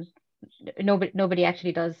position. Nobody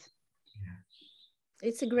actually does.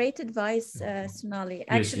 It's a great advice, Sonali.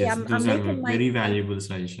 Actually, yes, I'm making very valuable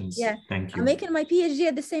suggestions. Yeah, thank you. I'm making my PhD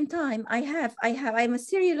at the same time. I'm a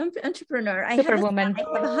serial entrepreneur. I have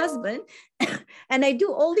a husband, and I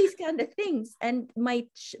do all these kind of things. And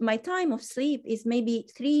my time of sleep is maybe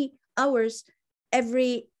 3 hours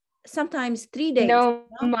sometimes 3 days. No,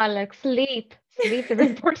 Malak, sleep is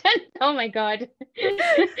important. Oh my God.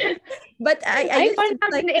 But I burn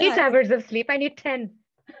out in 8 hours of sleep. I need 10.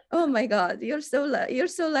 Oh my God, you're so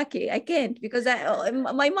lucky. I can't, because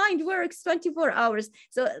my mind works 24 hours.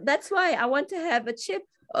 So that's why I want to have a chip.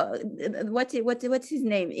 What's his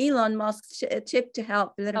name? Elon Musk's chip to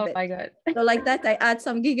help a little bit. Oh my God. So like that, I add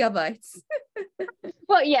some gigabytes.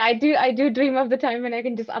 Well, yeah, I do dream of the time when I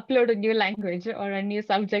can just upload a new language or a new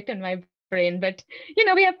subject in my brain. But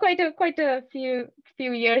we have quite a few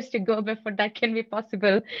years to go before that can be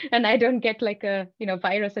possible, and I don't get like a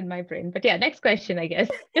virus in my brain. But yeah, next question, I guess.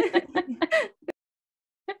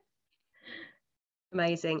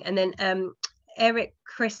 Amazing. And then Eric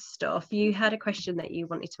Christoph, you had a question that you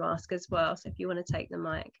wanted to ask as well, so if you want to take the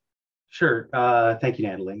mic. Sure. Thank you,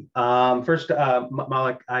 Natalie. First,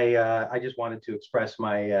 Malik, I just wanted to express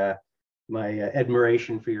my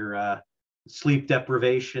admiration for your sleep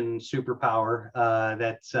deprivation superpower.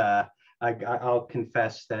 I'll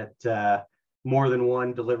confess that more than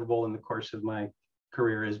one deliverable in the course of my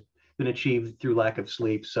career has been achieved through lack of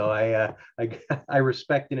sleep. So I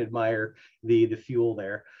respect and admire the fuel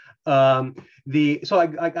there. So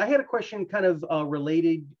I had a question kind of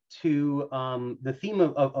related to the theme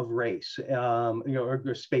of race,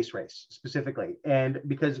 or space race specifically, and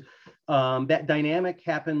because that dynamic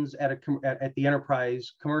happens at the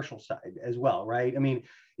enterprise commercial side as well, right? I mean,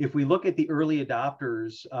 if we look at the early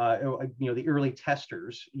adopters, the early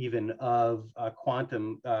testers even of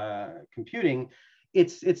quantum computing,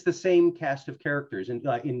 it's the same cast of characters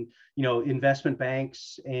in investment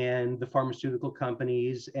banks and the pharmaceutical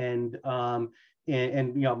companies, and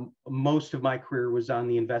most of my career was on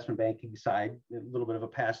the investment banking side, a little bit of a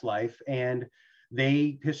past life, and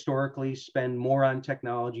they historically spend more on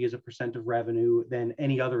technology as a % of revenue than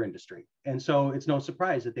any other industry, and so it's no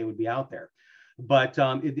surprise that they would be out there. But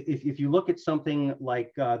if you look at something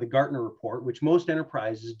like the Gartner report, which most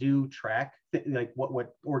enterprises do track, like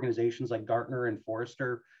what organizations like Gartner and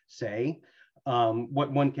Forrester say,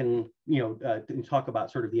 what one can talk about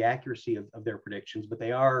sort of the accuracy of their predictions, but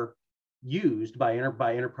they are used by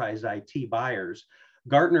enterprise IT buyers.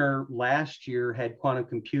 Gartner last year had quantum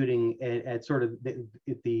computing at sort of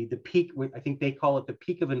the peak. I think they call it the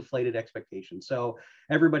peak of inflated expectations. So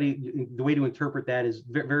everybody, the way to interpret that is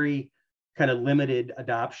very kind of limited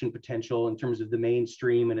adoption potential in terms of the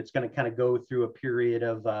mainstream, and it's going to kind of go through a period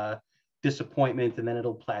of disappointment, and then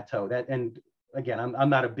it'll plateau. That, and again, I'm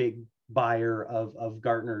not a big buyer of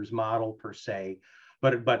Gartner's model per se,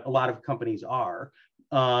 but a lot of companies are.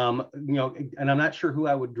 And I'm not sure who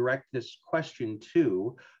I would direct this question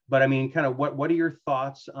to, but I mean, kind of what are your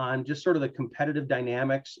thoughts on just sort of the competitive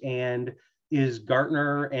dynamics, and is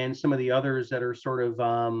Gartner and some of the others that are sort of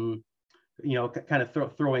kind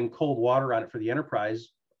of throwing cold water on it for the enterprise?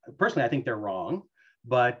 Personally, I think they're wrong,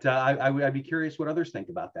 but I'd be curious what others think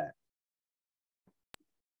about that.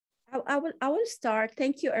 I will start.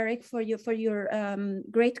 Thank you, Eric, for your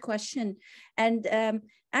great question. And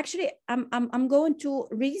actually, I'm going to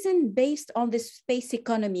reason based on the space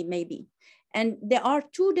economy, maybe. And there are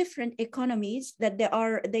two different economies that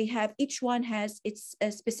they have. Each one has its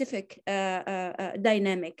specific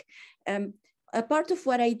dynamic. A part of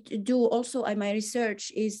what I do also in my research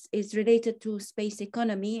is related to space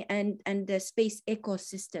economy and the space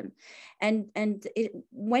ecosystem. And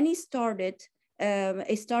when it started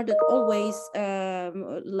always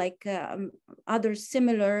like other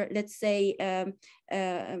similar, let's say,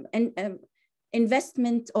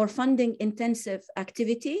 investment or funding intensive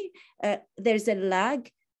activity. There's a lag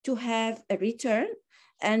to have a return.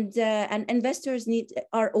 And investors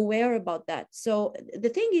are aware about that. So the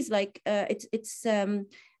thing is like it's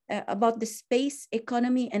about the space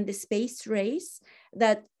economy and the space race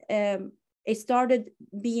that it started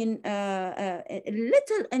being a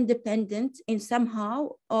little independent in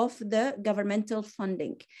somehow of the governmental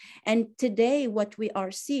funding. And today what we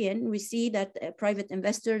see that private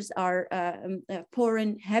investors are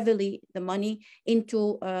pouring heavily the money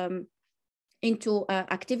into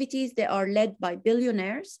activities that are led by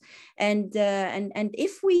billionaires. And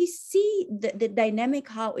if we see the dynamic,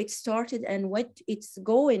 how it started and what it's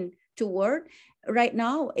going toward, right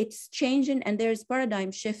now it's changing and there's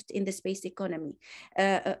paradigm shift in the space economy.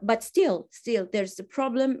 But still there's a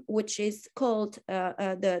problem which is called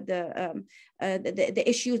the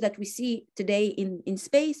issue that we see today in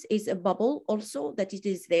space is a bubble also, that it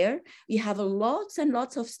is there. You have lots and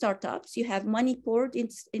lots of startups. You have money poured in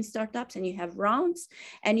startups, and you have rounds,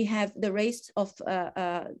 and you have the race of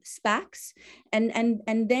SPACs.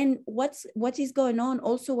 And then what is going on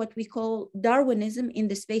also, what we call Darwinism in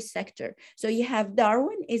the space sector. So you have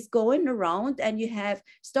Darwin is going around, and you have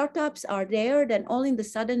startups are there, then all in the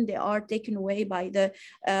sudden they are taken away by the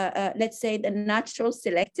let's say the natural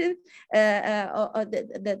selective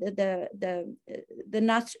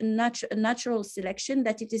natural selection,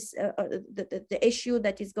 that it is the issue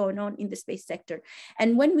that is going on in the space sector.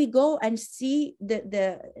 And when we go and see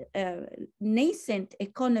the nascent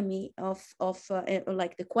economy of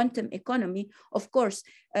like the quantum economy, of course,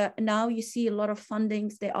 now you see a lot of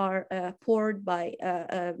fundings. They are poured by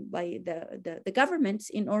the governments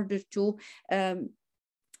in order to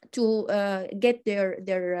get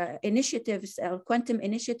their initiatives, quantum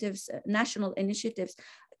initiatives, national initiatives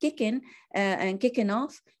kicking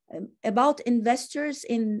off. About investors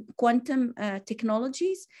in quantum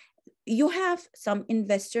technologies, you have some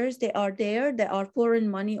investors, they are there, they are pouring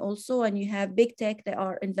money also, and you have big tech, they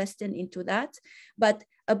are investing into that. But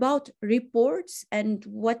about reports and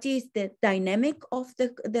what is the dynamic of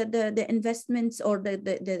the investments or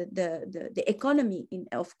the economy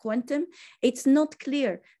of quantum, it's not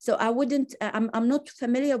clear. So I wouldn't, I'm not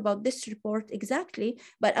familiar about this report exactly,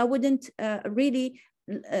 but I wouldn't really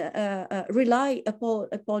rely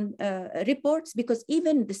upon reports, because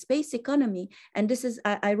even the space economy, and this is,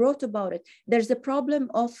 I wrote about it, there's a problem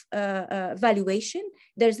of valuation,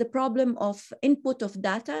 there's a problem of input of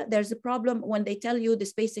data, there's a problem when they tell you the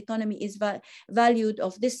space economy is valued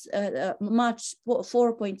of this much,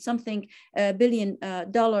 4 point something billion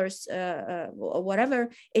dollars, whatever.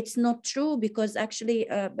 It's not true, because actually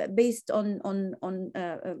based on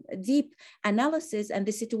deep analysis and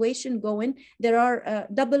the situation going, there are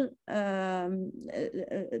double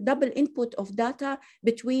input of data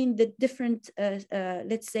between the different,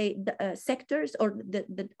 let's say, sectors, or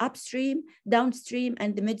the upstream, downstream,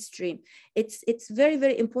 and the midstream. It's very,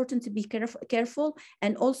 very important to be careful.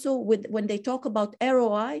 And also when they talk about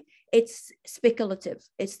ROI, it's speculative.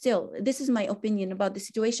 It's still, this is my opinion about the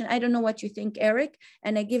situation. I don't know what you think, Eric,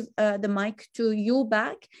 and I give the mic to you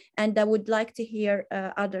back, and I would like to hear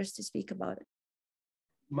others to speak about it.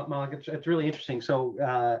 Malik, it's really interesting. So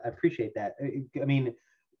I appreciate that. I mean,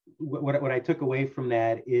 what I took away from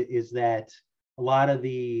that is that a lot of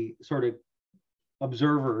the sort of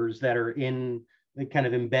observers that are in kind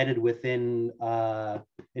of embedded within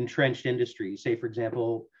entrenched industries, say, for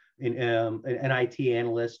example, an IT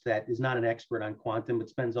analyst that is not an expert on quantum, but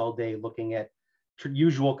spends all day looking at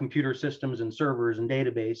usual computer systems and servers and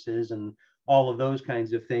databases and all of those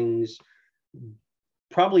kinds of things,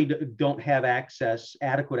 probably don't have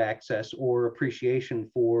adequate access or appreciation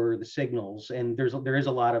for the signals. And there is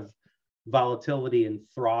a lot of volatility and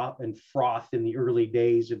froth in the early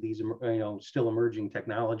days of these, still emerging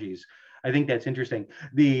technologies. I think that's interesting.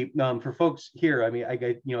 For folks here, I mean,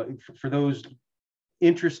 for those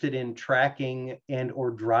interested in tracking and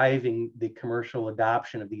or driving the commercial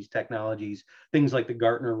adoption of these technologies, things like the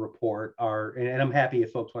Gartner report are, and I'm happy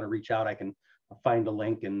if folks want to reach out, I can find a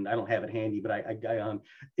link, and I don't have it handy, but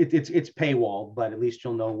it's paywall, but at least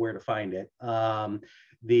you'll know where to find it.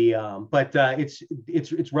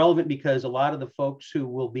 It's relevant because a lot of the folks who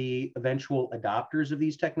will be eventual adopters of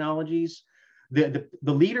these technologies, the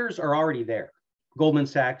leaders are already there. Goldman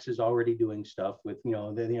Sachs is already doing stuff with,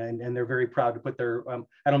 and they're very proud to put their,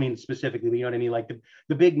 I don't mean specifically, but you know what I mean? Like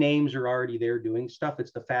the big names are already there doing stuff.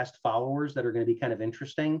 It's the fast followers that are going to be kind of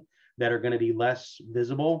interesting, that are going to be less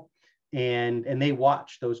visible. And they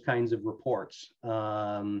watch those kinds of reports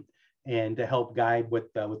and to help guide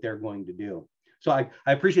what they're going to do. So I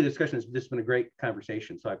appreciate the discussion. This has been a great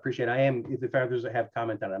conversation. So I appreciate it. If others have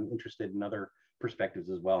comment on it, I'm interested in other perspectives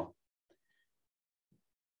as well.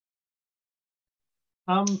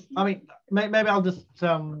 I mean, maybe I'll just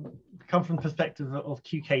come from the perspective of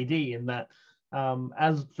QKD in that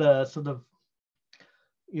as the sort of,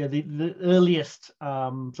 the earliest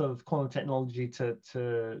sort of quantum technology to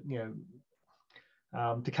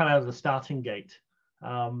come out of the starting gate.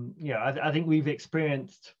 I think we've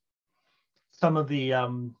experienced some of the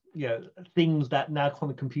things that now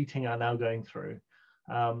quantum computing are now going through.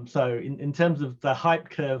 So in terms of the hype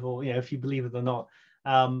curve, or if you believe it or not,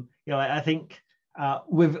 I think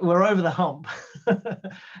we're over the hump,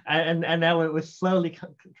 and now we're slowly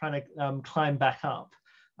trying to climb back up.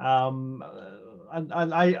 My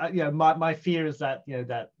fear is that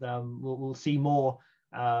we'll see more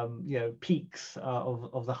peaks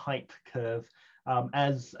of the hype curve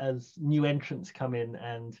as new entrants come in,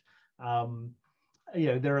 and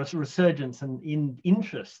there are resurgence in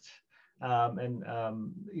interest,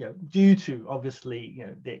 due to obviously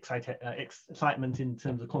the excitement in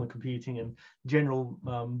terms of quantum computing and general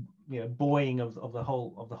buoying of the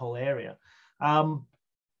whole area.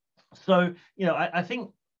 So I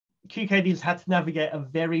think QKD's had to navigate a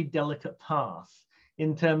very delicate path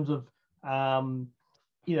in terms of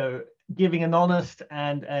giving an honest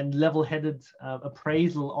and level-headed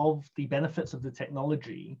appraisal of the benefits of the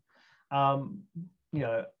technology.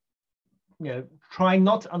 Trying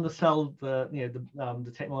not to undersell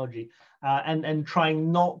the technology, and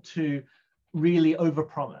trying not to really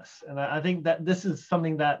overpromise. And I think that this is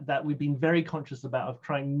something that we've been very conscious about, of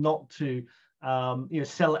trying not to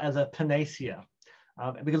sell it as a panacea,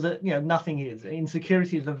 because nothing is.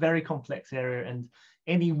 Insecurity is a very complex area, and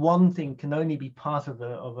any one thing can only be part of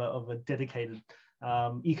a dedicated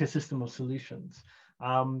ecosystem of solutions.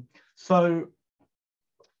 So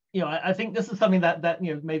I think this is something that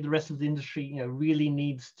maybe the rest of the industry really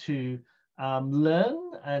needs to learn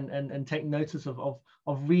and take notice of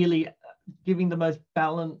really giving the most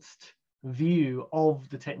balanced view of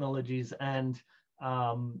the technologies, and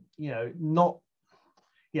not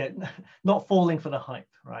falling for the hype,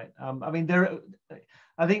 right? I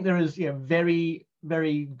think there is very,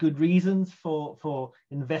 very good reasons for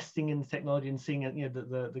investing in technology and seeing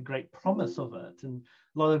the great promise of it, and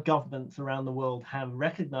a lot of governments around the world have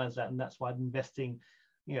recognized that, and that's why they're investing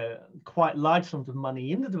quite large sums of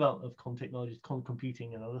money in the development of quantum technologies, quantum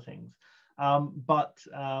computing and other things. I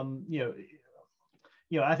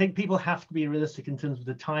think people have to be realistic in terms of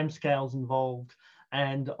the timescales involved,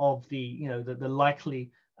 and of the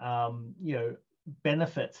likely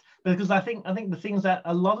benefits, because I think the things that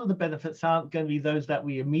a lot of the benefits aren't going to be those that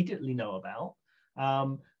we immediately know about.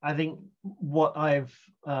 I think what I've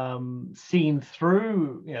seen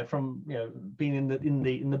through from being in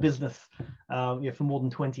the business for more than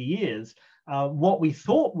 20 years, what we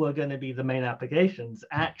thought were going to be the main applications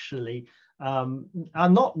actually are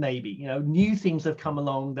not. Maybe new things have come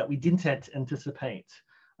along that we didn't anticipate.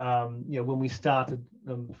 When we started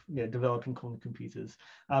developing quantum computers,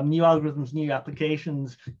 new algorithms, new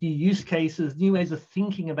applications, new use cases, new ways of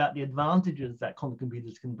thinking about the advantages that quantum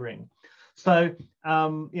computers can bring. So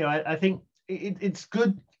I think it's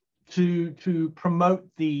good to promote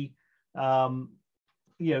the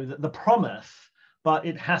promise, but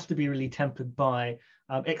it has to be really tempered by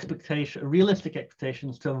realistic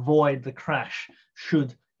expectations, to avoid the crash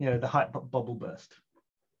should the hype bubble burst.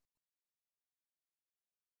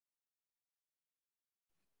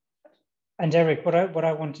 And Eric, what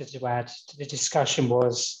I wanted to add to the discussion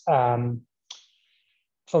was,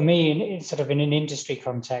 for me, in sort of in an industry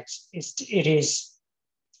context, it is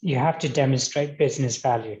you have to demonstrate business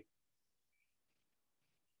value,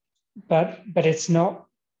 but it's not.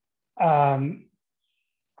 The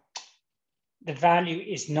value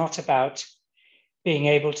is not about being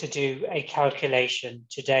able to do a calculation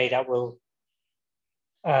today that will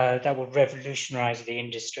revolutionize the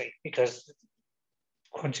industry, because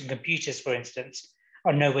quantum computers, for instance,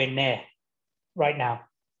 are nowhere near right now.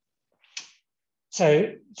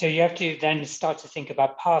 So you have to then start to think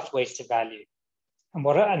about pathways to value.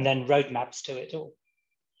 and then roadmaps to it all.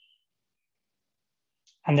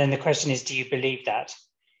 And then the question is, do you believe that?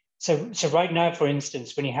 So right now, for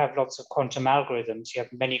instance, when you have lots of quantum algorithms, you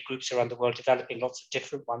have many groups around the world developing lots of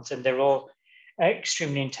different ones, and they're all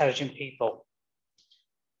extremely intelligent people.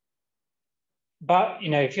 But, you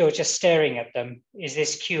know, if you're just staring at them, is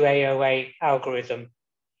this QAOA algorithm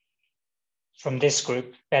from this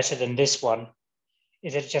group better than this one?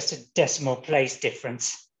 Is it just a decimal place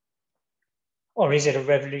difference? Or is it a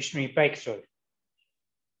revolutionary breakthrough?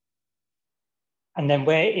 And then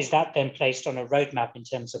where is that then placed on a roadmap in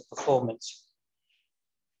terms of performance?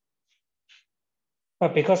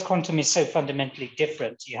 But because quantum is so fundamentally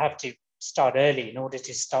different, you have to start early in order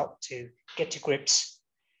to start to get to grips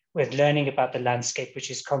with learning about the landscape,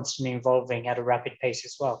 which is constantly evolving at a rapid pace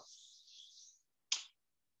as well.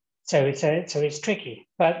 So it's tricky.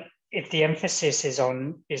 But if the emphasis is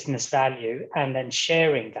on business value and then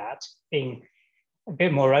sharing that, being a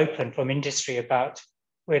bit more open from industry about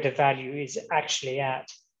where the value is actually at,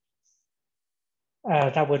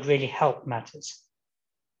 that would really help matters.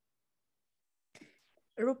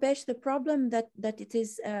 Rupesh, the problem that it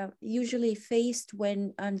is usually faced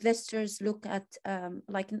when investors look at,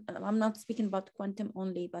 like, I'm not speaking about quantum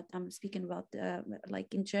only, but I'm speaking about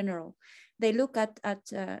like in general. They look at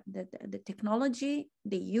the technology,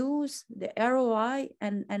 the use, the ROI,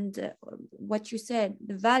 and what you said,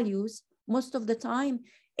 the values, most of the time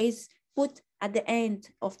is put at the end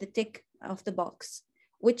of the tick of the box,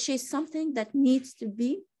 which is something that needs to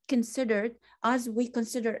be considered as we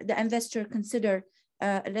consider, the investor consider,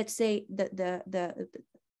 let's say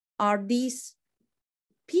are these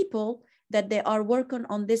people that they are working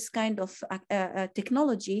on this kind of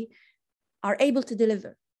technology are able to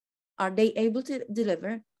deliver? Are they able to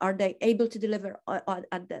deliver? Are they able to deliver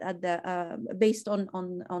based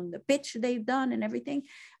on the pitch they've done and everything?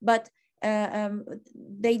 But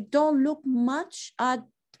they don't look much at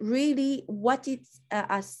really what is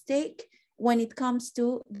at stake when it comes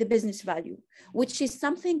to the business value, which is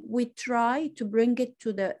something we try to bring it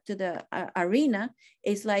to the arena.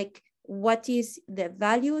 Is like, what is the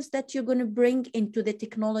values that you're going to bring into the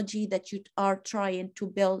technology that you are trying to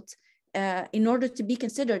build in order to be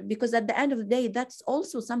considered? Because at the end of the day, that's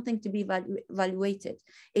also something to be evaluated.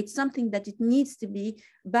 It's something that it needs to be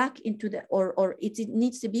back into the, or it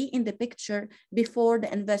needs to be in the picture before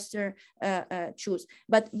the investor choose.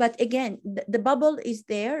 But again, the bubble is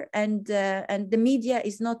there, and the media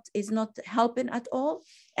is not helping at all.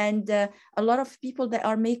 And a lot of people that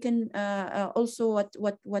are making also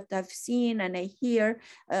what I've seen and I hear,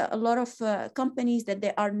 a lot of companies that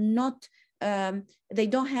they are not, they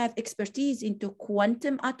don't have expertise into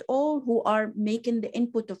quantum at all, who are making the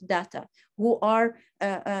input of data, who are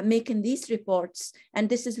making these reports. And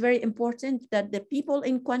this is very important, that the people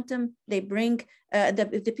in quantum, they bring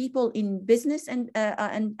the people in business and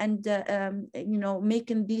you know,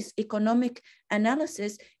 making these economic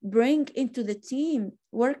analysis, bring into the team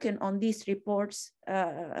working on these reports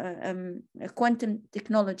quantum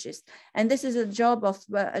technologists. And this is a job of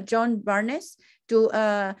John Barnes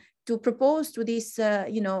to propose to these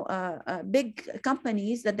big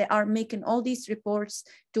companies that they are making all these reports,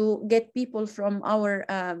 to get people from our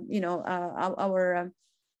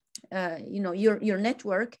your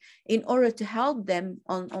network, in order to help them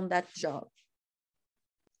on that job.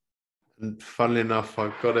 And funnily enough,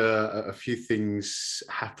 I've got a few things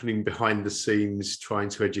happening behind the scenes, trying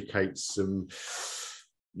to educate some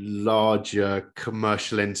larger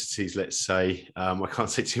commercial entities, let's say. I can't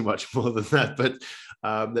say too much more than that, but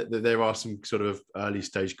there are some sort of early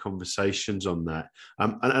stage conversations on that.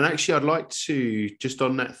 And actually, I'd like to, just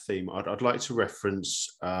on that theme, I'd like to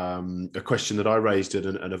reference a question that I raised at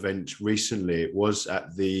an event recently. It was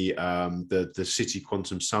at the City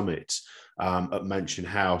Quantum Summit at Mansion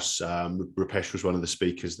House. Rupesh was one of the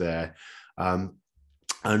speakers there.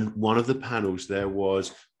 And one of the panels there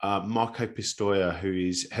was Marco Pistoia, who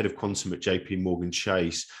is head of quantum at JP Morgan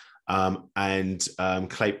Chase, and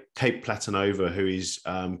Kate Platonova, who is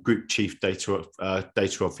Group Chief Data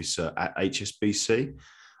Officer at HSBC.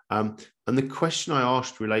 And the question I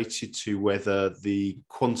asked related to whether the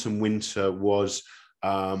quantum winter was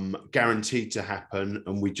guaranteed to happen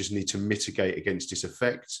and we just need to mitigate against its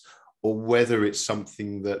effects, or whether it's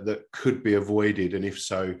something that could be avoided, and if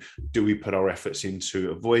so, do we put our efforts into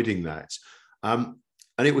avoiding that?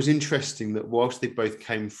 And it was interesting that whilst they both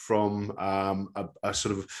came from a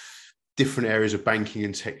sort of different areas of banking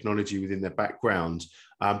and technology within their background,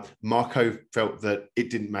 Marco felt that it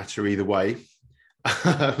didn't matter either way.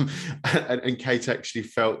 And Kate actually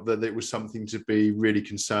felt that it was something to be really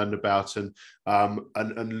concerned about and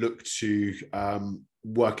look to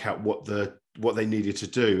work out what they needed to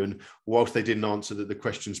do. And whilst they didn't answer the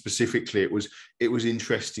question specifically, it was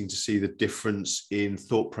interesting to see the difference in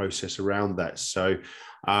thought process around that. So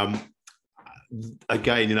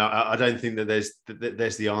again, I don't think that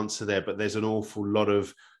there's the answer there, but there's an awful lot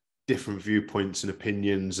of different viewpoints and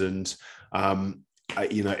opinions, and we're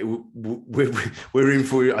in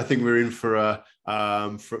for. I think we're in for a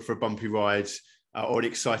bumpy ride, or an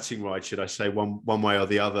exciting ride, should I say, one way or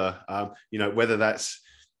the other. Whether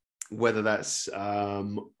that's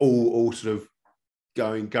all sort of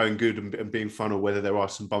going good and being fun, or whether there are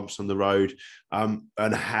some bumps on the road, and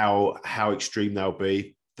how extreme they'll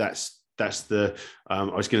be. That's the I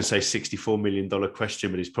was going to say $64 million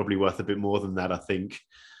question, but it's probably worth a bit more than that, I think.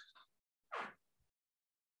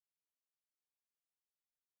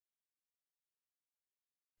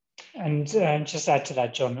 And just add to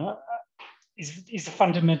that, John, is a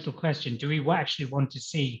fundamental question: do we actually want to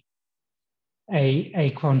see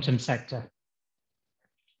a quantum sector?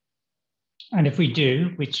 And if we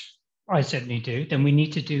do, which I certainly do, then we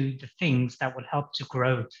need to do the things that will help to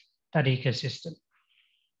grow that ecosystem.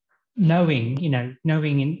 Knowing in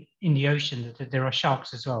the ocean that there are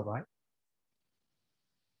sharks as well, right?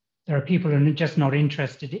 There are people who are just not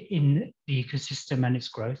interested in the ecosystem and its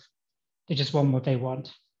growth. They just want what they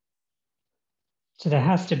want. So there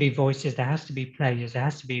has to be voices, there has to be players, there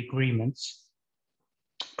has to be agreements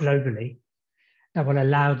globally that will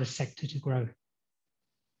allow the sector to grow,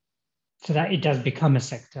 so that it does become a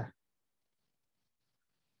sector.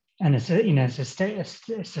 And it's a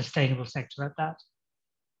sustainable sector at that.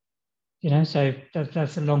 So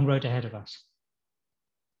that's a long road ahead of us.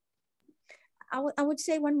 I would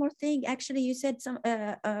say one more thing. Actually, you said some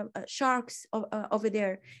sharks over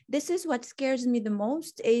there. This is what scares me the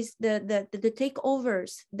most, is the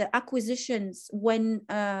takeovers, the acquisitions, when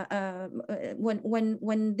there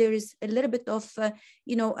is a little bit of a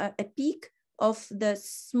peak of the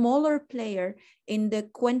smaller player in the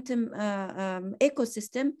quantum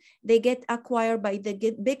ecosystem. They get acquired by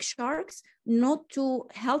the big sharks, not to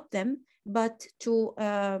help them, but to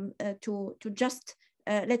just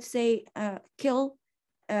let's say kill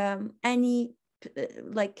any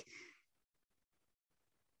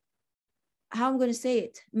how I'm going to say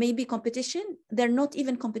it, maybe competition. They're not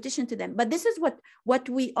even competition to them. But this is what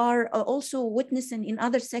we are also witnessing in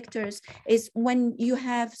other sectors, is when you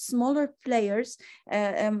have smaller players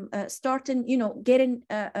starting, getting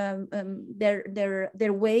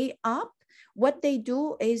their way up. What they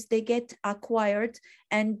do is they get acquired,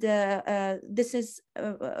 and this is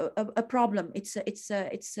a problem. It's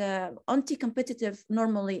anti-competitive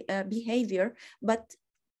normally behavior, but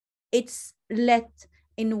it's led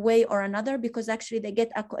in a way or another, because actually they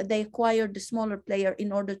acquire the smaller player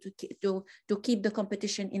in order to keep the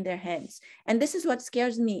competition in their hands. And this is what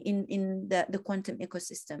scares me in the quantum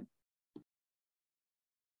ecosystem.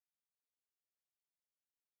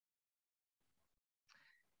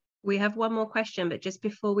 We have one more question, but just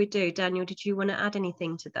before we do, Daniel, did you want to add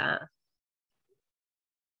anything to that?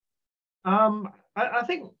 I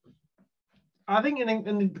think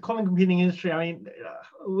in the quantum computing industry,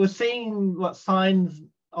 we're seeing what signs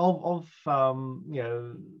of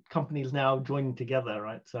companies now joining together,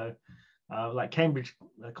 right? So like Cambridge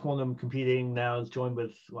Quantum Computing now is joined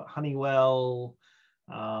with Honeywell,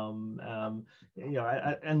 and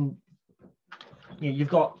you've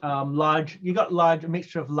got a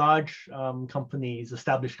mixture of large companies,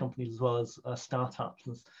 established companies, as well as startups.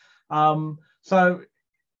 So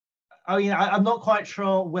I'm not quite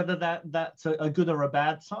sure whether that's a good or a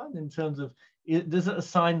bad sign, in terms of, is it a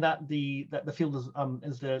sign that the field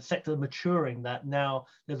is the sector maturing, that now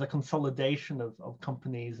there's a consolidation of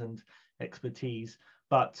companies and expertise?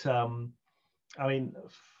 But I'm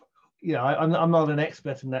not an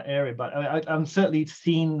expert in that area, but I'm certainly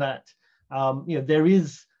seen that there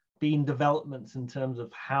is being developments in terms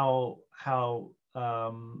of how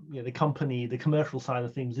the commercial side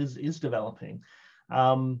of things is developing.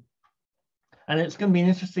 And it's going to be an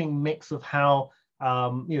interesting mix of how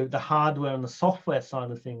the hardware and the software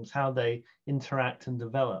side of things, how they interact and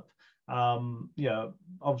develop.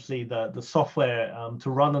 Obviously the software to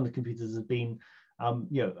run on the computers has been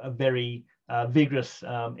a very vigorous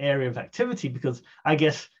area of activity, because I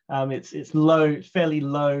guess it's fairly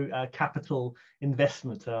low capital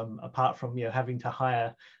investment, apart from having to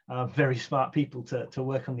hire very smart people to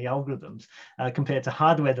work on the algorithms, compared to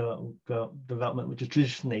hardware development, which is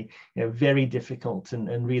traditionally very difficult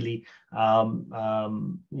and really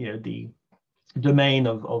the domain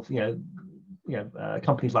of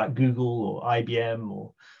companies like Google or IBM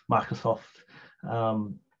or Microsoft.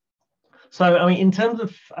 So in terms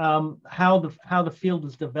of how the field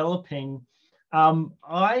is developing, I'm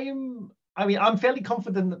fairly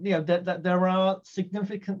confident that, you know, that there are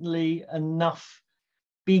significantly enough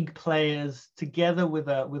big players together with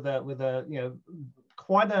a you know,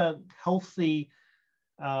 quite a healthy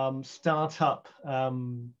startup,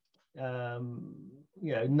 you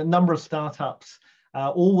know, number of startups,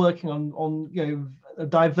 all working on you know, a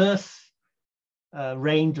diverse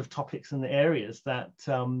range of topics and areas that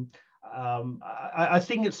I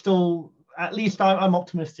think it's still, at least I'm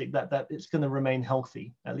optimistic that it's going to remain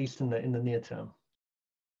healthy, at least in the near term.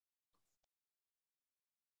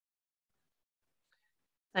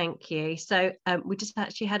 Thank you. So we just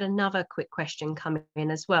actually had another quick question coming in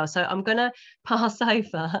as well. So I'm going to pass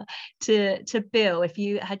over to Bill if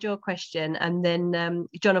you had your question, and then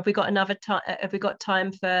John, have we got another time? Have we got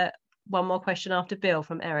time for one more question after Bill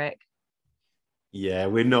from Eric? Yeah,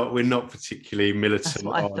 we're not particularly militant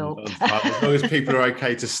on time, as long as people are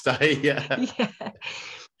okay to stay. Yeah. Yeah.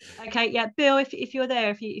 Okay. Yeah, Bill, if you're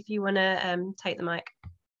there, if you want to take the mic.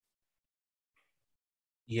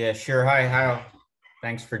 Yeah, sure. Hi.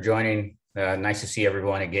 Thanks for joining. Nice to see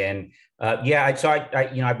everyone again. Yeah, so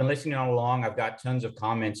you know, I've been listening all along. I've got tons of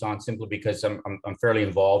comments on, simply because I'm fairly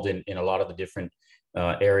involved in a lot of the different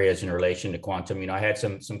areas in relation to quantum. You know, I had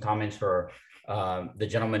some comments for the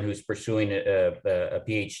gentleman who's pursuing a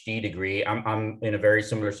PhD degree. I'm in a very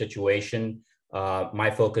similar situation. My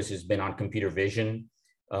focus has been on computer vision,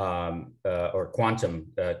 or quantum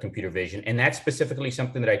computer vision, and that's specifically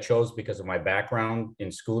something that I chose because of my background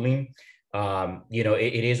in schooling. You know,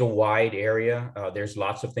 it is a wide area. There's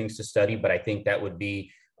lots of things to study, but I think that would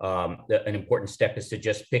be an important step, is to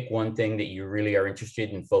just pick one thing that you really are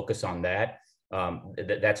interested in and focus on that.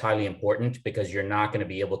 That's highly important, because you're not going to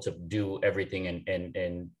be able to do everything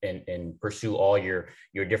and pursue all your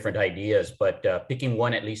different ideas. But picking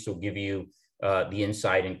one at least will give you the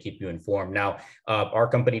insight and keep you informed. Now, our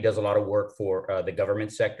company does a lot of work for the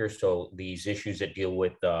government sector. So these issues that deal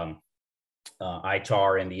with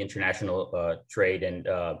ITAR and the international trade and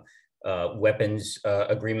weapons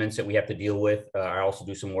agreements that we have to deal with. I also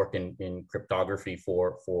do some work in cryptography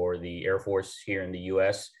for the Air Force here in the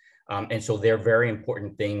US. And so they're very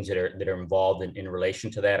important things that are involved in relation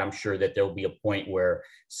to that. I'm sure that there'll be a point where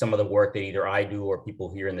some of the work that either I do or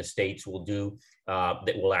people here in the States will do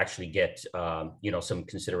that will actually get you know, some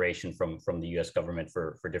consideration from the U.S. government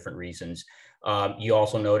for different reasons. You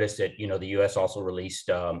also notice that, you know, the U.S. also released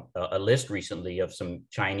a list recently of some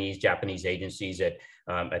Chinese, Japanese agencies that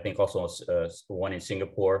I think also one in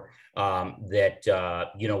Singapore that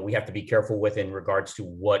you know, we have to be careful with in regards to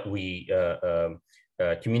what we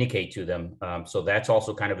communicate to them. So that's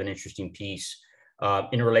also kind of an interesting piece.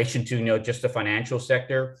 In relation to, you know, just the financial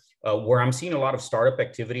sector, where I'm seeing a lot of startup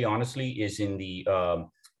activity, honestly, is in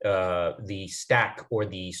the stack or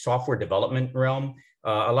the software development realm.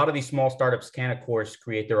 A lot of these small startups can, of course,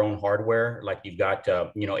 create their own hardware. Like you've got,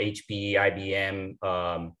 you know, HP,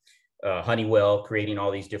 IBM, Honeywell creating all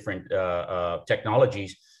these different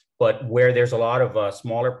technologies. But where there's a lot of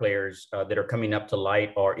smaller players that are coming up to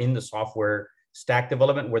light are in the software stack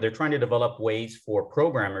development, where they're trying to develop ways for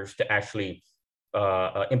programmers to actually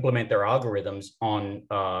implement their algorithms on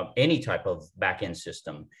any type of backend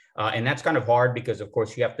system. And that's kind of hard because, of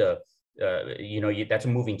course, you have to, you know, that's a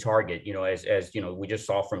moving target. You know, as you know, we just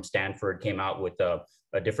saw from Stanford came out with a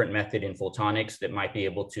different method in photonics that might be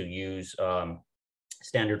able to use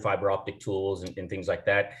standard fiber optic tools and things like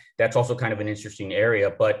that. That's also kind of an interesting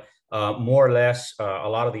area, but more or less, a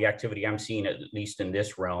lot of the activity I'm seeing, at least in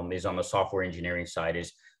this realm, is on the software engineering side.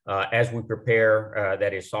 Is as we prepare,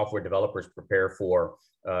 that is, software developers prepare for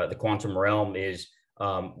the quantum realm, is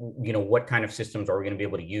you know, what kind of systems are we going to be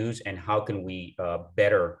able to use, and how can we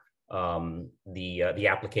better the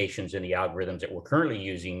applications and the algorithms that we're currently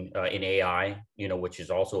using in AI, you know, which is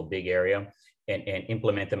also a big area, and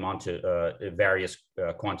implement them onto various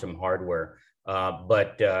quantum hardware.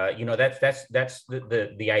 But you know, that's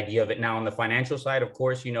the idea of it. Now, on the financial side, of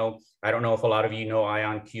course, you know, I don't know if a lot of you know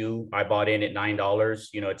IonQ. I bought in at $9.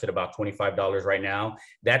 You know, it's at about $25 right now.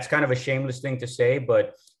 That's kind of a shameless thing to say,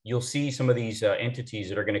 but you'll see some of these entities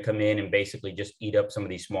that are going to come in and basically just eat up some of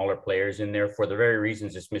these smaller players in there for the very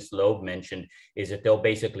reasons as Ms. Loeb mentioned, is that they'll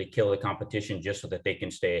basically kill the competition just so that they can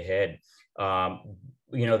stay ahead.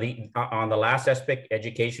 You know, on the last aspect,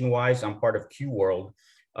 education-wise, I'm part of Q World.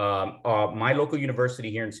 My local university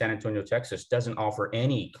here in San Antonio, Texas, doesn't offer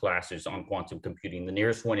any classes on quantum computing. The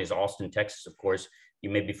nearest one is Austin, Texas, of course, you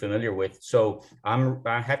may be familiar with. So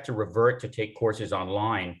I have to revert to take courses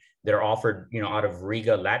online that are offered, you know, out of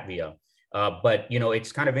Riga, Latvia. But, you know,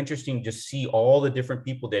 it's kind of interesting to see all the different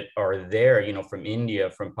people that are there, you know, from India,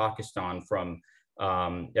 from Pakistan, from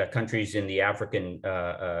countries in the African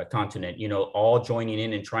continent, you know, all joining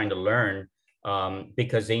in and trying to learn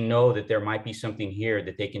because they know that there might be something here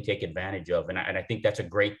that they can take advantage of. And I think that's a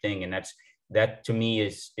great thing. And that to me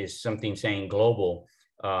is something saying global.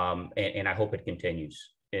 And I hope it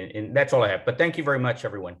continues. And that's all I have. But thank you very much,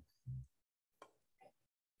 everyone.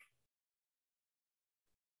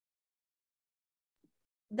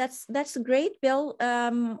 That's great, Bill.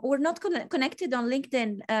 We're not connected on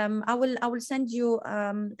LinkedIn. I will send you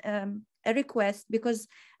a request, because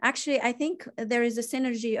actually I think there is a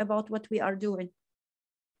synergy about what we are doing.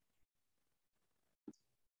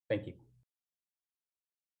 Thank you.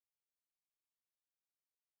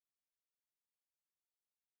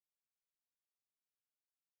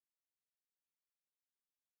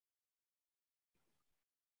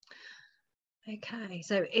 Okay,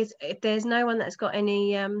 so if there's no one that's got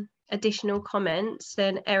any additional comments,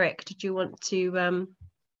 then Eric, did you want to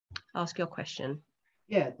ask your question?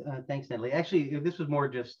 Yeah, thanks, Natalie. Actually, this was more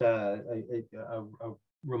just a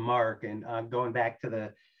remark, and going back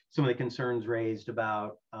to some of the concerns raised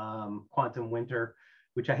about quantum winter,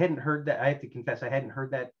 which I hadn't heard that. I have to confess, I hadn't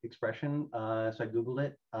heard that expression, so I Googled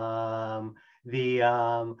it.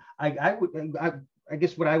 I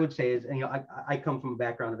guess what I would say is, you know, I come from a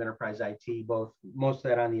background of enterprise IT, most of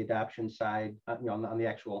that on the adoption side, you know, on the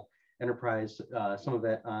actual enterprise, some of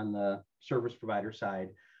it on the service provider side.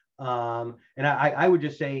 And I would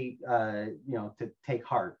just say, you know, to take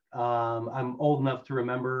heart. I'm old enough to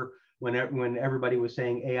remember when everybody was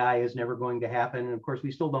saying AI is never going to happen. And of course,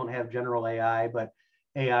 we still don't have general AI, but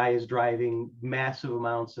AI is driving massive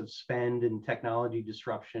amounts of spend and technology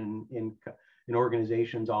disruption in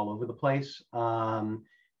organizations all over the place.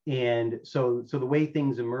 And so the way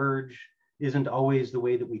things emerge isn't always the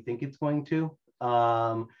way that we think it's going to.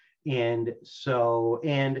 And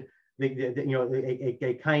you know,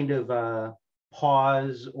 a kind of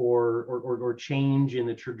pause or change in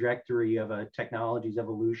the trajectory of a technology's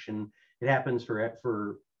evolution, it happens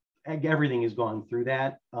for everything is going through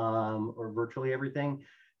that, or virtually everything.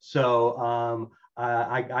 So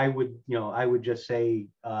I would just say,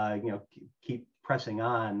 you know, keep pressing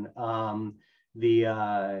on,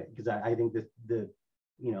 because I think that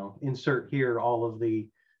you know, insert here all of the,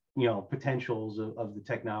 you know, potentials of the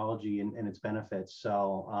technology and its benefits.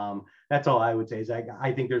 So that's all I would say is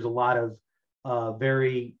I think there's a lot of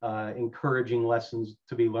very encouraging lessons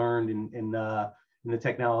to be learned in the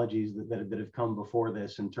technologies that have come before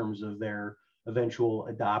this, in terms of their eventual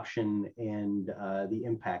adoption and the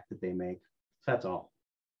impact that they make. So that's all.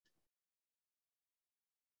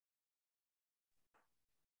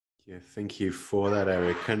 Yeah, thank you for that,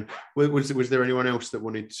 Eric. And was there anyone else that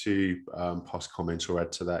wanted to pass comments or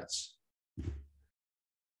add to that?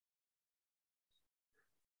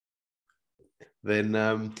 Then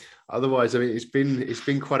otherwise, I mean, it's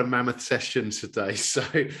been quite a mammoth session today. So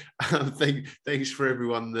thanks for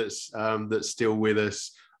everyone that's still with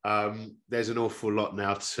us. There's an awful lot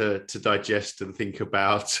now to digest and think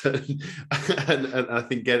about, and I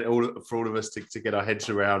think for all of us to get our heads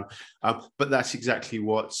around. But that's exactly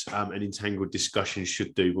what an entangled discussion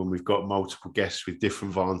should do when we've got multiple guests with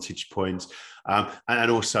different vantage points, and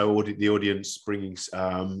also the audience bringing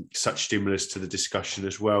such stimulus to the discussion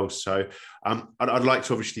as well. So I'd like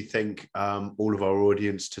to obviously thank all of our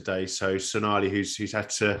audience today. So Sonali, who's had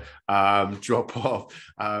to drop off,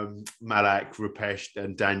 Malak, Rupesh,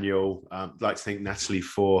 and Daniel. I'd like to thank Natalie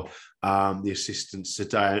for the assistance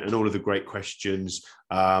today, and all of the great questions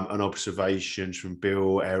and observations from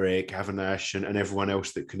Bill, Eric, Avinash, and everyone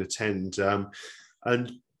else that can attend.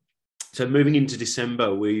 And so moving into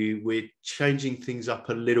December, we're changing things up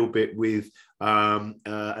a little bit with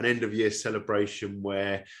an end of year celebration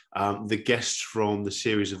where the guests from the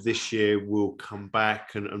series of this year will come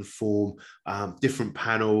back and form different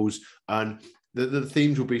panels, and the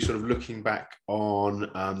themes will be sort of looking back on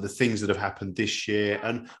the things that have happened this year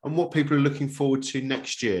and what people are looking forward to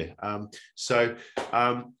next year. So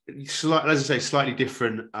as I say, slightly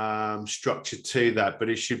different structure to that, but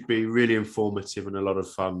it should be really informative and a lot of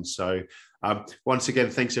fun. So once again,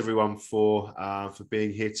 thanks everyone for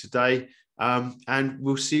being here today, and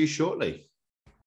we'll see you shortly.